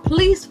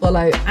 please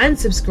follow and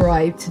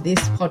subscribe to this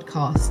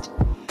podcast.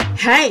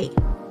 Hey,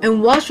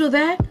 and whilst you're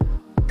there,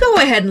 go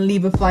ahead and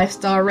leave a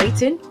 5-star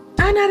rating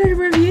and add a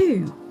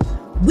review.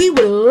 We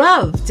would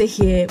love to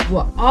hear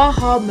what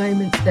aha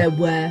moments there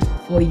were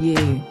for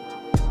you.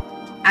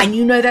 And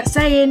you know that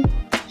saying,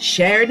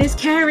 sharing is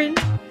caring.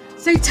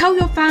 So tell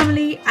your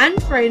family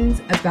and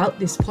friends about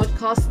this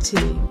podcast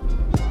too.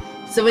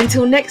 So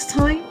until next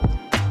time,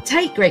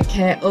 take great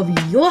care of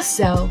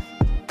yourself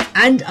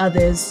and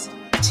others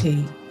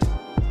too.